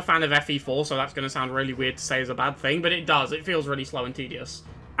understand I'm a fan of FE4, so that's going to sound really weird to say as a bad thing, but it does. It feels really slow and tedious.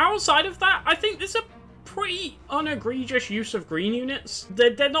 Outside of that, I think there's a pretty unegregious use of green units.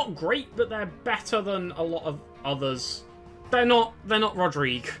 They're not great, but they're better than a lot of others. They're not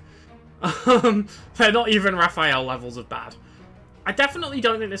Rodrigue. They're not even Raphael levels of bad. I definitely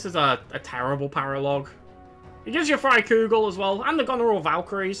don't think this is a terrible Paralogue. It gives you Frykugel as well, and the Goneril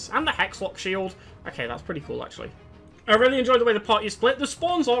Valkyries, and the Hexlock Shield. Okay, that's pretty cool, actually. I really enjoyed the way the party is split. The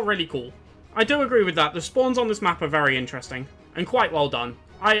spawns are really cool. I do agree with that. The spawns on this map are very interesting, and quite well done.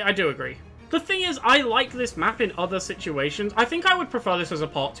 I do agree. The thing is, I like this map in other situations. I think I would prefer this as a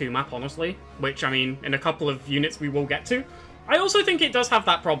Part 2 map, honestly. Which, I mean, in a couple of units we will get to. I also think it does have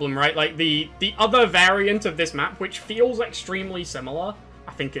that problem, right? Like, the other variant of this map, which feels extremely similar.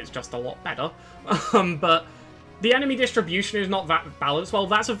 I think it's just a lot better. But the enemy distribution is not that balanced. Well,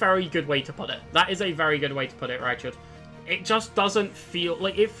 that's a very good way to put it. That is a very good way to put it, Richard. It just doesn't feel...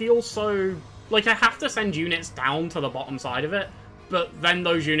 Like, it feels so... Like, I have to send units down to the bottom side of it. But then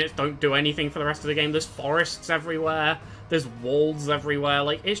those units don't do anything for the rest of the game. There's forests everywhere. There's walls everywhere.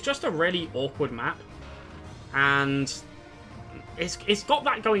 Like, it's just a really awkward map. And it's got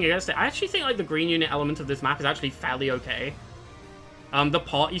that going against it. I actually think, like, the green unit element of this map is actually fairly okay. The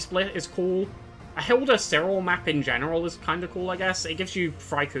party split is cool. A Hilda Cyril map in general is kind of cool, I guess. It gives you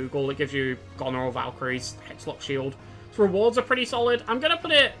Frykugel, it gives you Goneril Valkyries, Hexlock Shield. Its rewards are pretty solid. I'm going to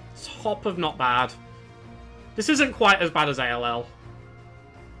put it top of not bad. This isn't quite as bad as ALL.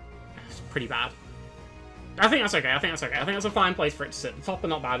 It's pretty bad. I think that's okay, I think that's okay. I think that's a fine place for it to sit. The top of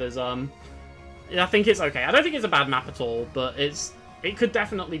not bad is, I think it's okay. I don't think it's a bad map at all, but it could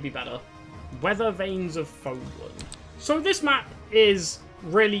definitely be better. Weather Veins of Folan. So this map is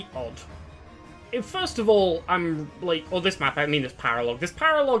really odd. First of all, this map, I mean this Paralogue. This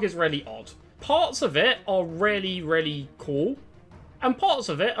Paralogue is really odd. Parts of it are really, really cool, and parts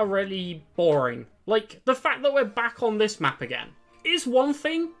of it are really boring. Like, the fact that we're back on this map again is one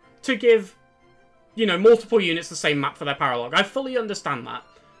thing to give, you know, multiple units the same map for their Paralogue. I fully understand that,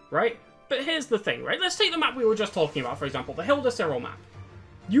 right? But here's the thing, right? Let's take the map we were just talking about, for example, the Hilda Cyril map.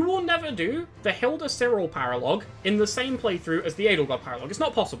 You will never do the Hilda Cyril Paralogue in the same playthrough as the Edelgard Paralogue. It's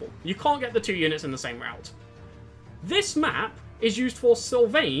not possible. You can't get the two units in the same route. This map is used for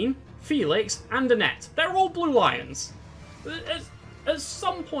Sylvain, Felix, and Annette. They're all Blue Lions. At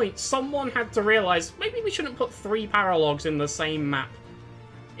some point, someone had to realise, maybe we shouldn't put 3 Paralogues in the same map,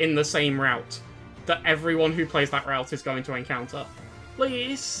 in the same route, that everyone who plays that route is going to encounter. Like,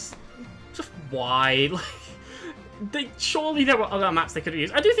 it's just why? Surely there were other maps they could have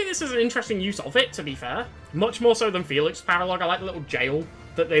used. I do think this is an interesting use of it, to be fair. Much more so than Felix Paralogue. I like the little jail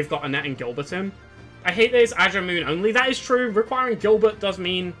that they've got Annette and Gilbert in. I hate that it's Azure Moon only. That is true. Requiring Gilbert does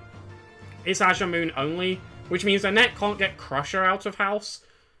mean it's Azure Moon only, which means Annette can't get Crusher out of house.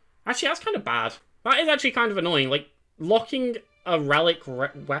 Actually, that's kind of bad. That is actually kind of annoying. Like, locking a relic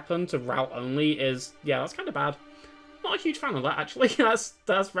weapon to route only is... Yeah, that's kind of bad. Not a huge fan of that, actually.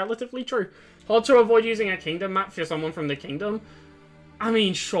 That's relatively true. Hard to avoid using a Kingdom map for someone from the Kingdom. I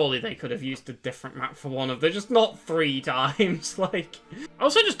mean, surely they could have used a different map for one of them. Just not 3 times. Like, I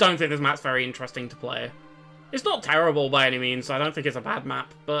also just don't think this map's very interesting to play. It's not terrible by any means, so I don't think it's a bad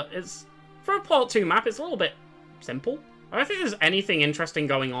map. But it's... For a Part 2 map, it's a little bit simple. I don't think there's anything interesting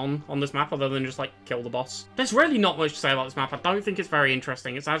going on this map other than just, like, kill the boss. There's really not much to say about this map. I don't think it's very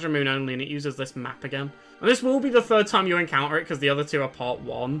interesting. It's Azure Moon only, and it uses this map again. And this will be the 3rd time you encounter it, because the other 2 are Part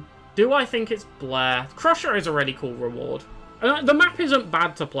 1. Do I think it's Blair? Crusher is a really cool reward. The map isn't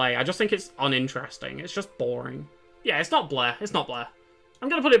bad to play. I just think it's uninteresting. It's just boring. Yeah, it's not Blair. It's not Blair. I'm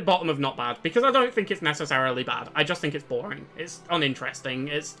going to put it bottom of not bad, because I don't think it's necessarily bad. I just think it's boring. It's uninteresting.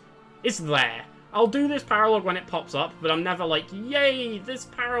 It's there. I'll do this Paralogue when it pops up, but I'm never like, yay, this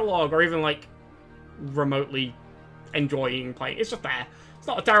Paralogue, or even like remotely enjoying playing. It's just there. It's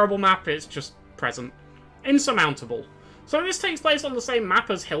not a terrible map, it's just present. Insurmountable. So this takes place on the same map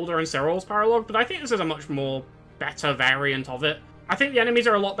as Hilda and Cyril's Paralogue, but I think this is a much more better variant of it. I think the enemies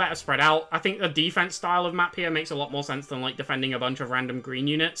are a lot better spread out. I think the defense style of map here makes a lot more sense than like defending a bunch of random green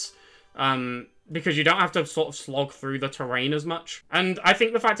units. Because you don't have to sort of slog through the terrain as much. And I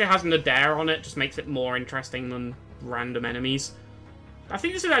think the fact it has Nadir on it just makes it more interesting than random enemies. I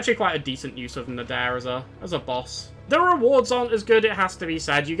think this is actually quite a decent use of Nadir as a boss. The rewards aren't as good, it has to be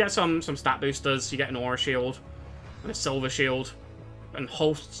said. You get some stat boosters, you get an Aura Shield, and a Silver Shield, and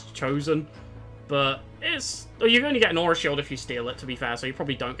Hosts Chosen. But you only get an Aura Shield if you steal it, to be fair, so you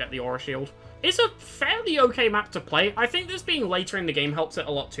probably don't get the Aura Shield. It's a fairly okay map to play. I think this being later in the game helps it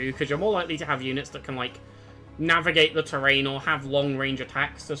a lot too, because you're more likely to have units that can, like, navigate the terrain or have long-range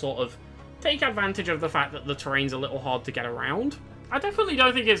attacks to sort of take advantage of the fact that the terrain's a little hard to get around. I definitely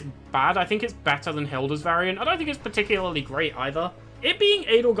don't think it's bad. I think it's better than Hilda's variant. I don't think it's particularly great either. It being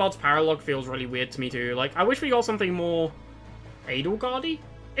Edelgard's Paralogue feels really weird to me too. Like, I wish we got something more Edelgard-y.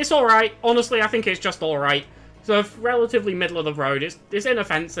 It's alright. Honestly, I think it's just alright. So relatively middle of the road. It's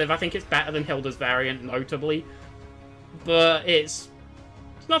inoffensive. I think it's better than Hilda's variant, notably. But it's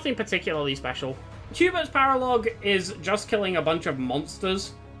nothing particularly special. Hubert's Paralogue is just killing a bunch of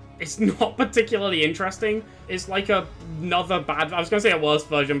monsters. It's not particularly interesting. It's like another bad... I was going to say a worse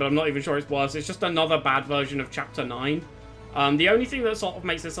version, but I'm not even sure it's worse. It's just another bad version of Chapter 9. The only thing that sort of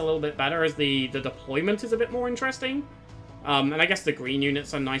makes this a little bit better is the deployment is a bit more interesting. And I guess the green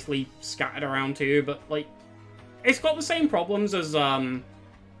units are nicely scattered around too, but, like, it's got the same problems as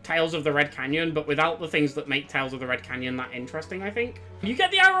Tales of the Red Canyon, but without the things that make Tales of the Red Canyon that interesting, I think. You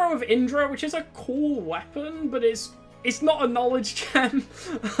get the Arrow of Indra, which is a cool weapon, but it's not a knowledge gem,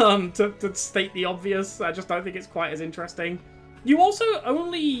 to state the obvious. I just don't think it's quite as interesting. You also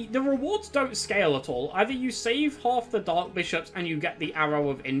the rewards don't scale at all. Either you save half the Dark Bishops and you get the Arrow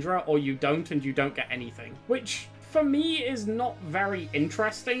of Indra, or you don't and you don't get anything. Which, for me, is not very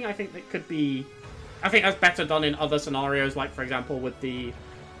interesting. I think that's better done in other scenarios, like, for example, with the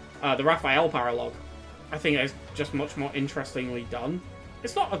Raphael Paralogue. I think it's just much more interestingly done.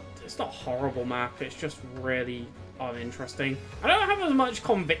 It's not a horrible map, it's just really uninteresting. I don't have as much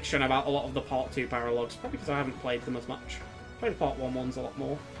conviction about a lot of the Part 2 Paralogues, probably because I haven't played them as much. Played the Part 1 ones a lot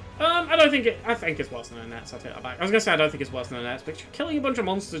more. I think it's worse than the Nets, I'll take that back. I was gonna say I don't think it's worse than the Nets, but killing a bunch of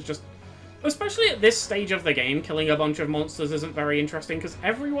monsters just... Especially at this stage of the game, killing a bunch of monsters isn't very interesting, because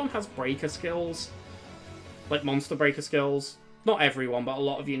everyone has breaker skills. Like, monster breaker skills. Not everyone, but a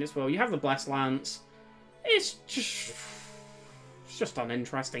lot of units will. You have the Blessed Lance. It's just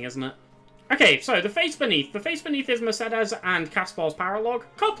uninteresting, isn't it? Okay, so the Face Beneath. The Face Beneath is Mercedes and Caspar's Paralogue.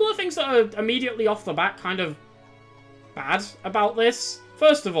 Couple of things that are immediately off the bat kind of bad about this.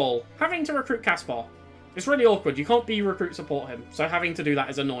 First of all, having to recruit Caspar. It's really awkward. You can't be recruit support him, so having to do that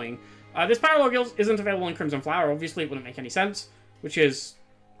is annoying. This Paralogue isn't available in Crimson Flower. Obviously, it wouldn't make any sense, which is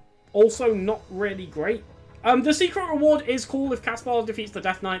also not really great. The secret reward is cool if Caspar defeats the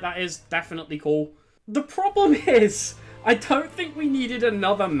Death Knight. That is definitely cool. The problem is, I don't think we needed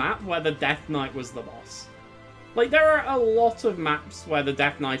another map where the Death Knight was the boss. Like, there are a lot of maps where the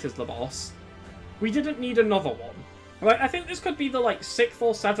Death Knight is the boss. We didn't need another one. Like, I think this could be the, like, 6th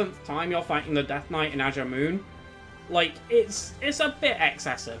or 7th time you're fighting the Death Knight in Azure Moon. Like, it's a bit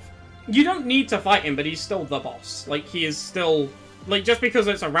excessive. You don't need to fight him, but he's still the boss. Like, he is still... Like, just because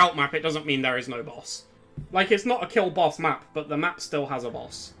it's a route map, it doesn't mean there is no boss. Like, it's not a kill boss map, but the map still has a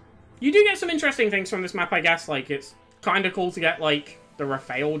boss. You do get some interesting things from this map, I guess. Like, it's kind of cool to get, like, the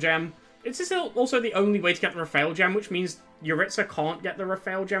Raphael gem. It's also the only way to get the Raphael gem, which means Yuritsa can't get the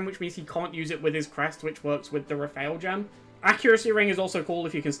Raphael gem, which means he can't use it with his crest, which works with the Raphael gem. Accuracy Ring is also cool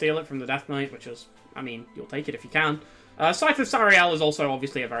if you can steal it from the Death Knight, which is, I mean, you'll take it if you can. Scythe of Sariel is also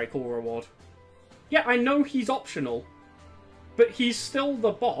obviously a very cool reward. Yeah, I know he's optional, but he's still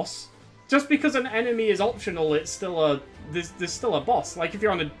the boss. Just because an enemy is optional, it's still there's still a boss. Like, if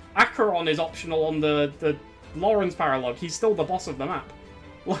you're on Acheron is optional on the Lawrence Paralogue, he's still the boss of the map.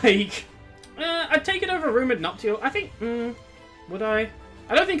 Like, I'd take it over Rumored Nuptial. I think, would I?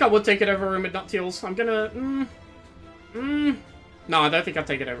 I don't think I would take it over Rumored Nuptials. I'm gonna, no, I don't think I'd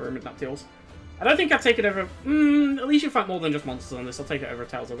take it over Rumored Nuptials. I don't think I'd take it over, at least you fight more than just monsters on this. I'll take it over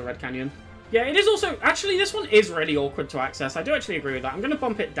Tales of the Red Canyon. Yeah, it is also... Actually, this one is really awkward to access. I do actually agree with that. I'm going to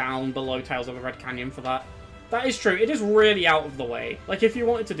bump it down below Tales of the Red Canyon for that. That is true. It is really out of the way. Like, if you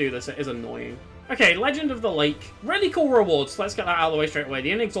wanted to do this, it is annoying. Okay, Legend of the Lake. Really cool rewards. Let's get that out of the way straight away.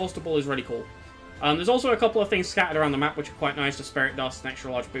 The Inexhaustible is really cool. There's also a couple of things scattered around the map, which are quite nice. The Spirit Dust, an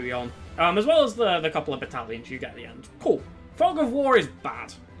extra large Bouillon. As well as the couple of battalions you get at the end. Cool. Fog of War is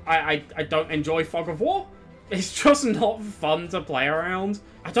bad. I don't enjoy Fog of War. It's just not fun to play around.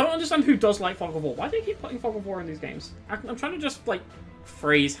 I don't understand who does like Fog of War. Why do they keep putting Fog of War in these games? I'm trying to just, like,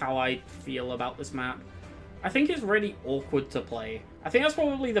 phrase how I feel about this map. I think it's really awkward to play. I think that's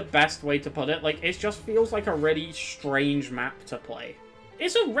probably the best way to put it. Like, it just feels like a really strange map to play.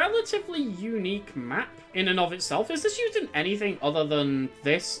 It's a relatively unique map in and of itself. Is this used in anything other than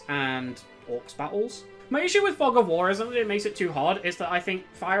this and Orcs battles? My issue with Fog of War isn't that it makes it too hard. It's that I think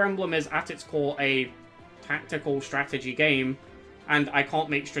Fire Emblem is, at its core, a tactical strategy game, and I can't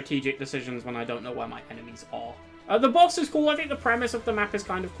make strategic decisions when I don't know where my enemies are. The boss is cool. I think the premise of the map is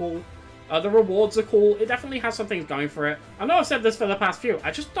kind of cool. The rewards are cool. It definitely has some things going for it. I know I've said this for the past few.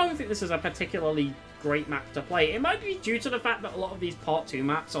 I just don't think this is a particularly great map to play. It might be due to the fact that a lot of these Part 2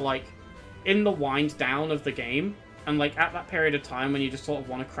 maps are, like, in the wind down of the game, and, like, at that period of time when you just sort of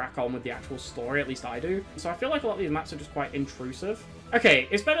want to crack on with the actual story, at least I do. So I feel like a lot of these maps are just quite intrusive. Okay,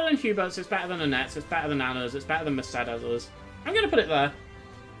 it's better than Hubert's, it's better than Annette's, it's better than Anna's, it's better than Mercedes's. I'm gonna put it there.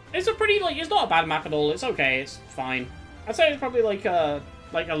 It's a pretty, like, it's not a bad map at all, it's okay, it's fine. I'd say it's probably, like, a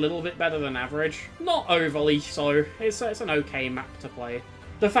like, a little bit better than average. Not overly so. It's an okay map to play.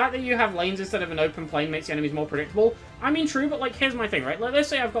 The fact that you have lanes instead of an open plane makes the enemies more predictable. I mean, true, but, like, here's my thing, right? Like, let's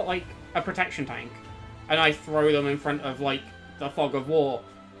say I've got, like, a protection tank, and I throw them in front of, like, the Fog of War.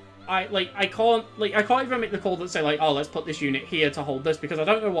 I can't even make the call that say, like, oh, let's put this unit here to hold this, because I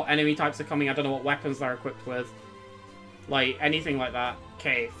don't know what enemy types are coming, I don't know what weapons they're equipped with. Like, anything like that.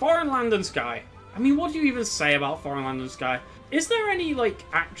 Okay, Foreign Land and Sky. I mean, what do you even say about Foreign Land and Sky? Is there any, like,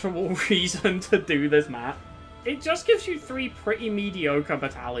 actual reason to do this map? It just gives you 3 pretty mediocre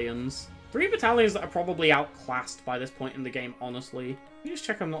battalions. 3 battalions that are probably outclassed by this point in the game, honestly. Let me just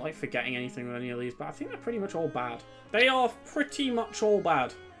check I'm not, like, forgetting anything with any of these, but I think they're pretty much all bad. They are pretty much all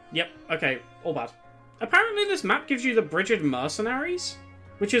bad. Yep, okay, all bad. Apparently this map gives you the Brigid Mercenaries,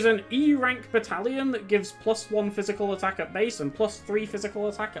 which is an E-rank battalion that gives +1 physical attack at base and +3 physical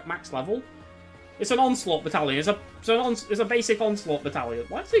attack at max level. It's an Onslaught battalion. It's a basic Onslaught battalion.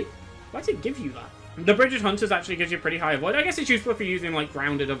 Why does it give you that? The Brigid Hunters actually gives you pretty high avoid. I guess it's useful for using, like,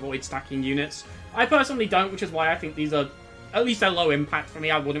 grounded avoid stacking units. I personally don't, which is why I think these are, at least they're low impact for me.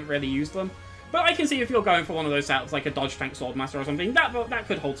 I wouldn't really use them. But I can see if you're going for one of those setups, like a Dodge Tank Swordmaster or something, that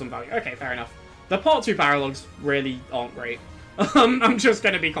could hold some value. Okay, fair enough. The Part 2 Paralogues really aren't great. I'm just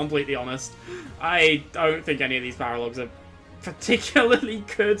going to be completely honest. I don't think any of these Paralogues are particularly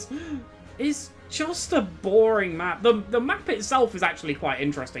good. It's just a boring map. The map itself is actually quite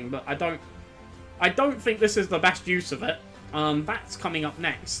interesting, but I don't think this is the best use of it. That's coming up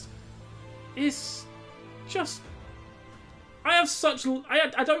next. It's just... I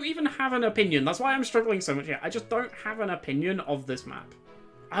don't even have an opinion. That's why I'm struggling so much here. I just don't have an opinion of this map.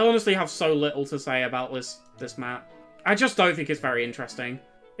 I honestly have so little to say about this map. I just don't think it's very interesting.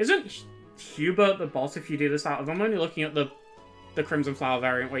 Isn't Hubert the boss if you do this out of... I'm only looking at the Crimson Flower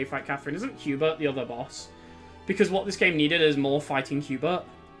variant where you fight Catherine. Isn't Hubert the other boss? Because what this game needed is more fighting Hubert.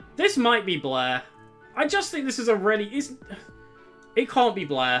 This might be Blair. I just think this is a really... It can't be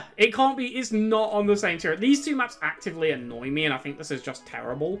Blair. It can't be... It's not on the same tier. These 2 maps actively annoy me, and I think this is just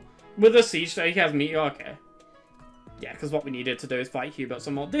terrible. With a Siege State, he has Meteor. Okay. Yeah, because what we needed to do is fight Hubert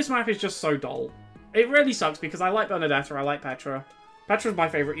some more. This map is just so dull. It really sucks, because I like Bernadetta, I like Petra. Petra's my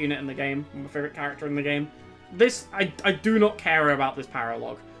favourite unit in the game. My favourite character in the game. This... I do not care about this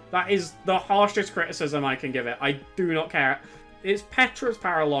Paralogue. That is the harshest criticism I can give it. I do not care. It's Petra's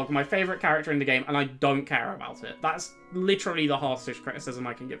Paralogue, my favourite character in the game, and I don't care about it. That's literally the harshest criticism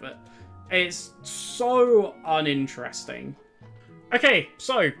I can give it. It's so uninteresting. Okay,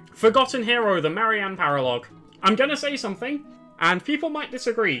 so, Forgotten Hero, the Marianne Paralogue. I'm gonna say something, and people might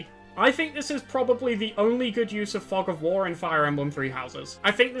disagree. I think this is probably the only good use of Fog of War in Fire Emblem Three Houses. I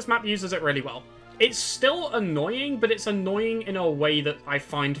think this map uses it really well. It's still annoying, but it's annoying in a way that I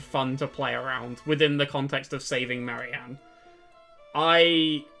find fun to play around within the context of saving Marianne.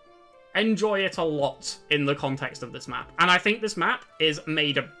 I enjoy it a lot in the context of this map, and I think this map is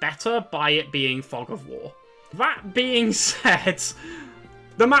made better by it being Fog of War. That being said,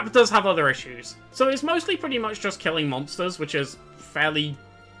 the map does have other issues. So it's mostly pretty much just killing monsters, which is fairly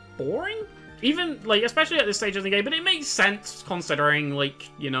boring. Even, like, especially at this stage of the game, but it makes sense considering, like,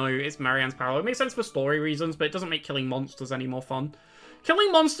 you know, it's Marianne's Parallel. It makes sense for story reasons, but it doesn't make killing monsters any more fun.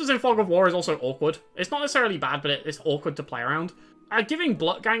 Killing monsters in Fog of War is also awkward. It's not necessarily bad, but it's awkward to play around. Giving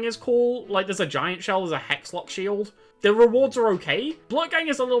Blutgang is cool. Like, there's a giant shell, there's a Hexlock shield. The rewards are okay. Blutgang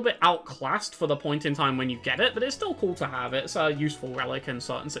is a little bit outclassed for the point in time when you get it, but it's still cool to have. It's a useful relic in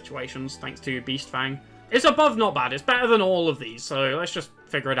certain situations, thanks to Beast Fang. It's above not bad. It's better than all of these, so let's just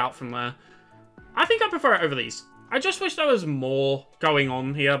figure it out from there. I think I prefer it over these. I just wish there was more going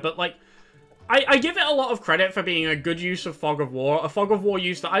on here, but, like, I give it a lot of credit for being a good use of Fog of War. A Fog of War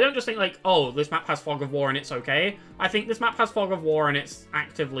use that I don't just think, like, oh, this map has Fog of War and it's okay. I think this map has Fog of War and it's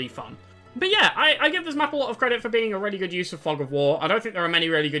actively fun. But yeah, I give this map a lot of credit for being a really good use of Fog of War. I don't think there are many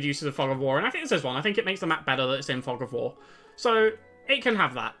really good uses of Fog of War, and I think this is one. I think it makes the map better that it's in Fog of War. So, it can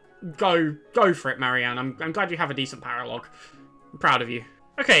have that. Go for it, Marianne. I'm glad you have a decent Paralogue. I'm proud of you.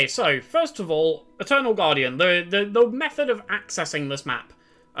 Okay, so, first of all, Eternal Guardian. The method of accessing this map.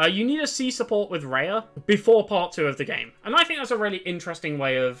 You need a C support with Rhea before part 2 of the game. And I think that's a really interesting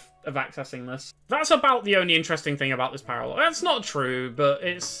way of accessing this. That's about the only interesting thing about this Paralogue. That's not true, but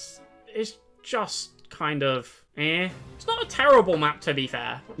it's just kind of eh. It's not a terrible map, to be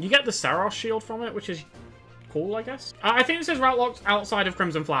fair. You get the Seros shield from it, which is cool, I guess. I think this is route locked outside of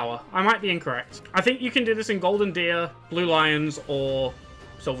Crimson Flower. I might be incorrect. I think you can do this in Golden Deer, Blue Lions, or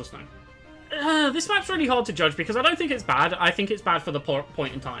Silverstone. This map's really hard to judge because I don't think it's bad. I think it's bad for the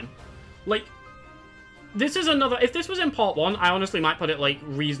point in time. Like, this is another... If this was in part 1, I honestly might put it, like,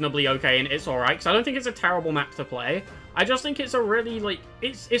 reasonably okay and it's alright, because I don't think it's a terrible map to play. I just think it's a really, like,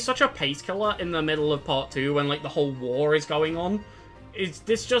 it's such a pace killer in the middle of part 2 when, like, the whole war is going on.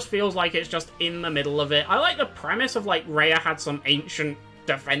 This just feels like it's just in the middle of it. I like the premise of, like, Rhea had some ancient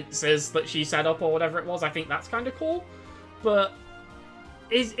defenses that she set up or whatever it was. I think that's kind of cool. But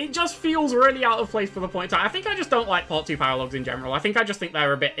it just feels really out of place for the point in time. I think I just don't like part 2 Paralogues in general. I think I just think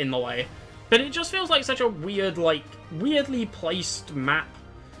they're a bit in the way. But it just feels like such a weird, like, weirdly placed map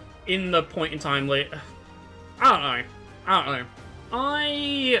in the point in time. Like, I don't know.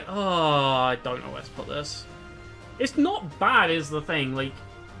 I don't know where to put this. It's not bad is the thing. Like,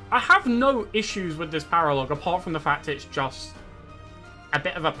 I have no issues with this Paralogue apart from the fact it's just a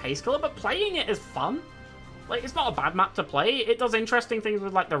bit of a pace killer, but playing it is fun. Like, it's not a bad map to play. It does interesting things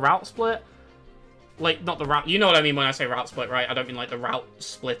with, like, the route split. Like, not the route... You know what I mean when I say route split, right? I don't mean, like, the route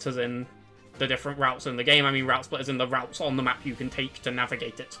split as in the different routes in the game. I mean route split as in the routes on the map you can take to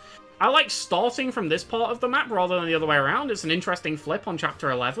navigate it. I like starting from this part of the map rather than the other way around. It's an interesting flip on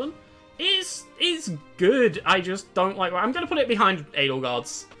Chapter 11. It's good. I just don't like... I'm going to put it behind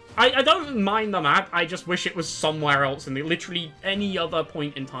Edelgard's. I don't mind the map. I just wish it was somewhere else in literally any other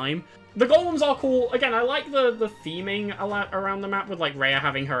point in time. The golems are cool. Again, I like the theming around the map with, like, Rhea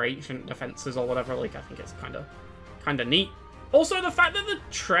having her ancient defenses or whatever. Like, I think it's kind of neat. Also, the fact that the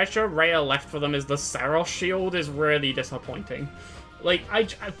treasure Rhea left for them is the Saros shield is really disappointing. Like,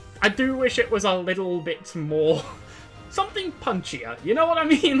 I do wish it was a little bit more... something punchier. You know what I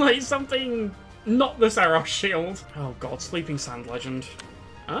mean? Like, something... not the Saros shield. Oh, God. Sleeping Sand Legend.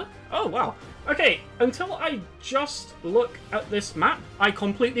 Huh? Oh, wow. Okay, until I just look at this map, I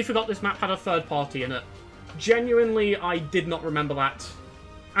completely forgot this map had a third party in it. Genuinely, I did not remember that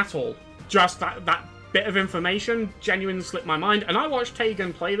at all. Just that bit of information genuinely slipped my mind. And I watched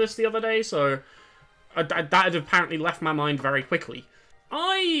Tegan play this the other day, so that had apparently left my mind very quickly.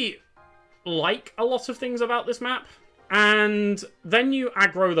 I like a lot of things about this map, and then you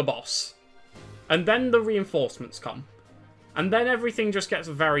aggro the boss. And then the reinforcements come. And then everything just gets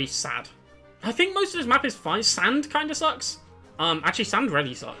very sad. I think most of this map is fine. Sand kind of sucks. Actually, sand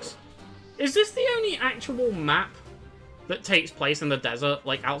really sucks. Is this the only actual map that takes place in the desert,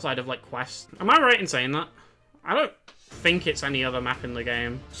 like, outside of, like, quests? Am I right in saying that? I don't think it's any other map in the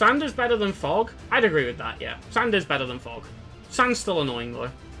game. Sand is better than fog? I'd agree with that, yeah. Sand is better than fog. Sand's still annoying,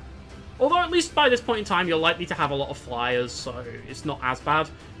 though. Although, at least by this point in time, you're likely to have a lot of flyers, so it's not as bad.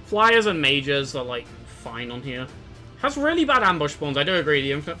 Flyers and mages are, like, fine on here. Has really bad ambush spawns, I do agree,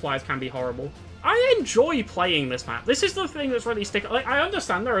 the infinite flyers can be horrible. I enjoy playing this map. This is the thing that's really sticking. Like, I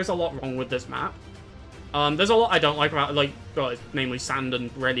understand there is a lot wrong with this map. There's a lot I don't like about it, like, well, namely sand and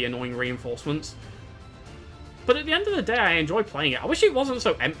really annoying reinforcements. But at the end of the day, I enjoy playing it. I wish it wasn't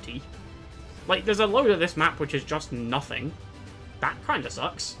so empty. Like, there's a load of this map which is just nothing. That kind of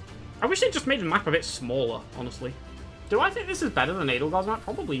sucks. I wish they just made the map a bit smaller, honestly. Do I think this is better than Edelgard's map?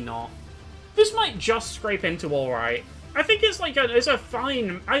 Probably not. This might just scrape into alright. I think it's like it's a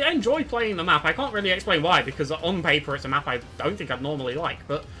fine... I enjoy playing the map. I can't really explain why, because on paper it's a map I don't think I'd normally like,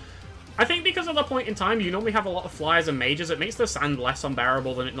 but I think because of the point in time you normally have a lot of flyers and mages, it makes the sand less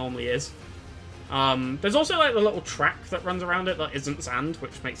unbearable than it normally is. There's also like the little track that runs around it that isn't sand,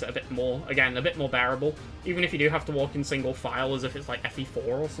 which makes it a bit more, again, a bit more bearable, even if you do have to walk in single file as if it's like FE4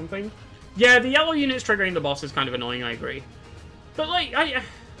 or something. Yeah, the yellow units triggering the boss is kind of annoying, I agree. But like,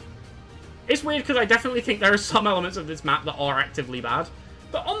 it's weird because I definitely think there are some elements of this map that are actively bad.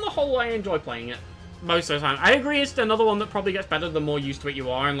 But on the whole, I enjoy playing it most of the time. I agree it's another one that probably gets better the more used to it you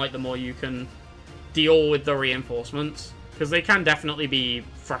are and like the more you can deal with the reinforcements. Because they can definitely be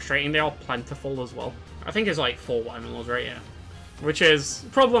frustrating. They are plentiful as well. I think it's like 4 Wyvern Lords, right? Yeah. Which is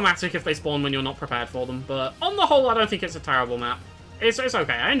problematic if they spawn when you're not prepared for them. But on the whole, I don't think it's a terrible map. It's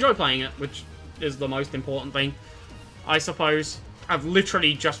okay. I enjoy playing it, which is the most important thing, I suppose. I've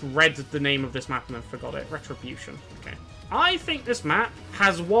literally just read the name of this map and then forgot it. Retribution. Okay. I think this map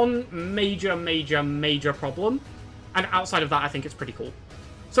has one major problem. And outside of that, I think it's pretty cool.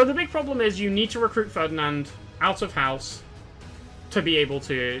 So the big problem is you need to recruit Ferdinand out of house to be able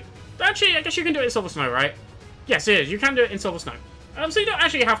to... Actually, I guess you can do it in Silver Snow, right? Yes, it is. You can do it in Silver Snow. So you don't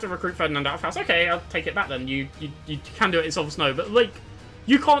actually have to recruit Ferdinand out of house. Okay, I'll take it back then. You can do it in Silver Snow, but like...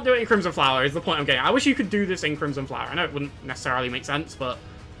 You can't do it in Crimson Flower, is the point I'm getting. I wish you could do this in Crimson Flower. I know it wouldn't necessarily make sense, but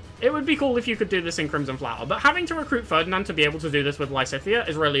it would be cool if you could do this in Crimson Flower. But having to recruit Ferdinand to be able to do this with Lysithea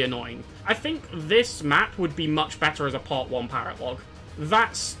is really annoying. I think this map would be much better as a Part 1 Paralogue.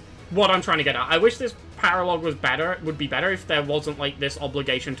 That's what I'm trying to get at. I wish this Paralogue was better, would be better if there wasn't, like, this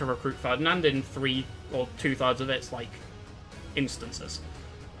obligation to recruit Ferdinand in 3 or 2/3 of its, like, instances.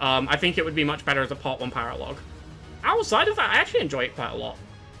 I think it would be much better as a Part 1 Paralogue. Outside of that, I actually enjoy it quite a lot.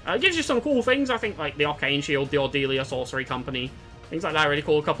 It gives you some cool things, I think, like the Arcane Shield, the Ordelia Sorcery Company. Things like that are really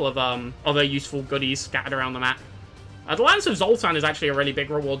cool. A couple of other useful goodies scattered around the map. The Lance of Zoltan is actually a really big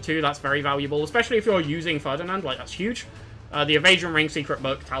reward too. That's very valuable, especially if you're using Ferdinand. Like, that's huge. The Evasion Ring, Secret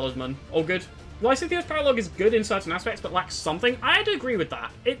Book, Talisman, all good. Lysithia's Paralogue is good in certain aspects, but lacks something. I'd agree with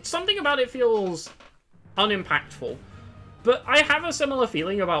that. Something about it feels unimpactful. But I have a similar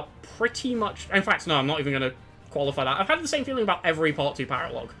feeling about pretty much... In fact, no, I'm not even going to qualify that. I've had the same feeling about every Part 2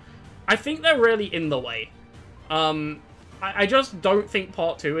 Paralogue. I think they're really in the way. I just don't think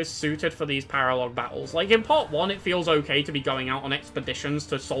Part 2 is suited for these Paralogue battles. Like, in Part 1, it feels okay to be going out on expeditions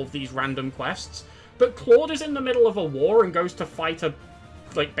to solve these random quests. But Claude is in the middle of a war and goes to fight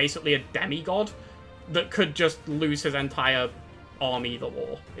like, basically a demigod that could just lose his entire army the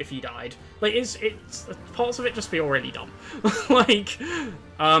war if he died. Like, it's parts of it just feel really dumb. Like, and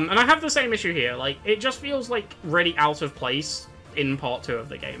I have the same issue here. Like, it just feels, like, really out of place in Part 2 of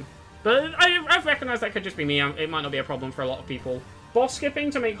the game. But I've recognized that could just be me. It might not be a problem for a lot of people. Boss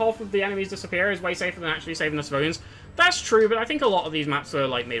skipping to make half of the enemies disappear is way safer than actually saving the civilians. That's true, but I think a lot of these maps are,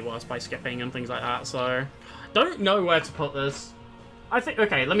 like, made worse by skipping and things like that, so... Don't know where to put this. I think...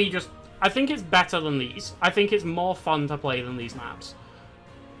 Okay, let me just... I think it's better than these. I think it's more fun to play than these maps.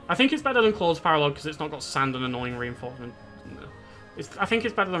 I think it's better than Claude's Paralogue because it's not got sand and annoying reinforcement. I think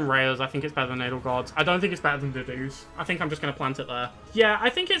it's better than Rhea's. I think it's better than Edelgard's. I don't think it's better than Dedue's. I think I'm just going to plant it there. Yeah, I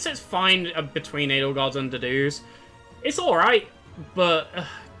think it's fine between Edelgard's and Dedue's. It's alright, but...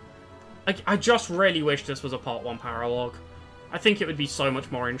 I just really wish this was a Part 1 Paralogue. I think it would be so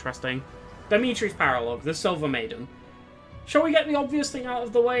much more interesting. Dimitri's Paralogue, the Silver Maiden. Shall we get the obvious thing out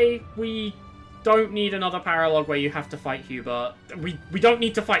of the way? We don't need another Paralogue where you have to fight Hubert. We don't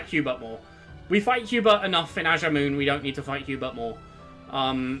need to fight Hubert more. We fight Hubert enough in Azure Moon, we don't need to fight Hubert more.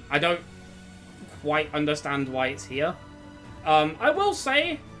 I don't quite understand why it's here. I will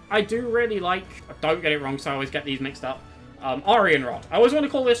say, I do really like... Don't get it wrong, so I always get these mixed up. Arian Rod. I always want to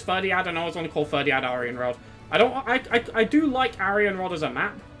call this Ferdiad, and I always want to call Ferdiad Arian Rod. I do like Arian Rod as a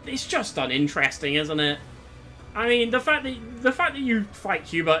map. It's just uninteresting, isn't it? I mean, the fact that you fight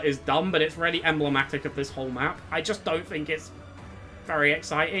Hubert is dumb, but it's really emblematic of this whole map. I just don't think it's very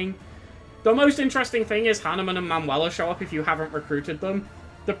exciting. The most interesting thing is Hanneman and Manuela show up if you haven't recruited them.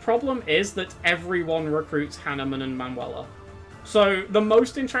 The problem is that everyone recruits Hanneman and Manuela. So the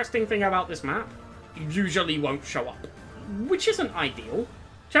most interesting thing about this map usually won't show up, which isn't ideal.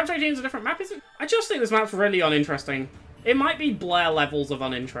 Chapter 18 is a different map, isn't it? I just think this map's really uninteresting. It might be Blair levels of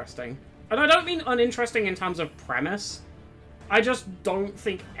uninteresting. And I don't mean uninteresting in terms of premise. I just don't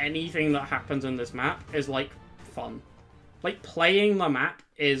think anything that happens in this map is, like, fun. Like, playing the map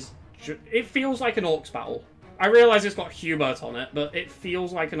is... It feels like an Orcs battle. I realise it's got Hubert on it, but it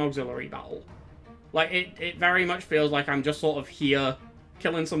feels like an auxiliary battle. Like, it very much feels like I'm just sort of here,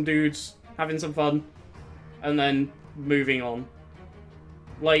 killing some dudes, having some fun, and then moving on.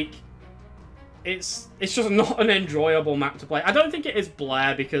 Like, it's just not an enjoyable map to play. I don't think it is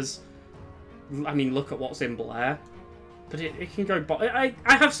Blair because... I mean, look at what's in Blair. But it can go... I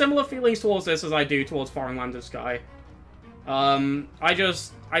have similar feelings towards this as I do towards Foreign Land of Sky. I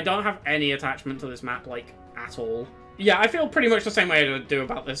don't have any attachment to this map, like, at all. Yeah, I feel pretty much the same way I do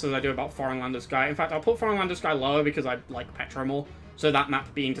about this as I do about Foreign Land of Sky. In fact, I'll put Foreign Land of Sky lower because I like Petra more. So that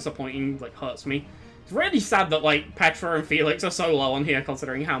map being disappointing, like, hurts me. It's really sad that, like, Petra and Felix are so low on here,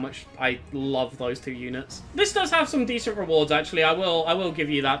 considering how much I love those two units. This does have some decent rewards, actually. I will give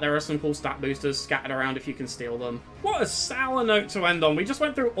you that. There are some cool stat boosters scattered around if you can steal them. What a sour note to end on. We just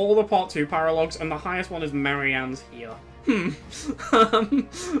went through all the Part 2 Paralogues, and the highest one is Marianne's here.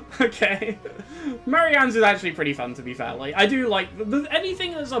 Okay. Marianne's is actually pretty fun, to be fair. Like, I do like...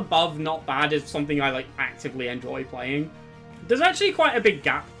 anything that's above not bad is something I, like, actively enjoy playing. There's actually quite a big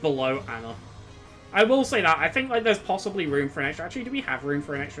gap below Anna. I will say that. I think, like, there's possibly room for an extra... Actually, do we have room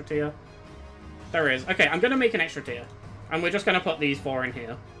for an extra tier? There is. Okay, I'm going to make an extra tier. And we're just going to put these four in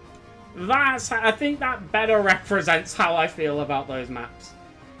here. I think that better represents how I feel about those maps.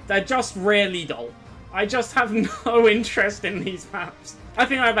 They're just really dull. I just have no interest in these maps. I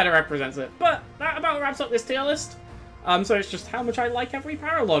think that better represents it. But that about wraps up this tier list. So it's just how much I like every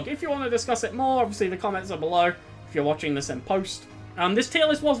Paralogue. If you want to discuss it more, obviously the comments are below. If you're watching this in post. This tier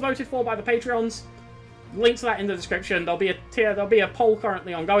list was voted for by the Patreons. Link to that in the description. There'll be a poll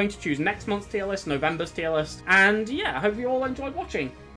currently ongoing to choose next month's tier list, November's tier list. And yeah, I hope you all enjoyed watching.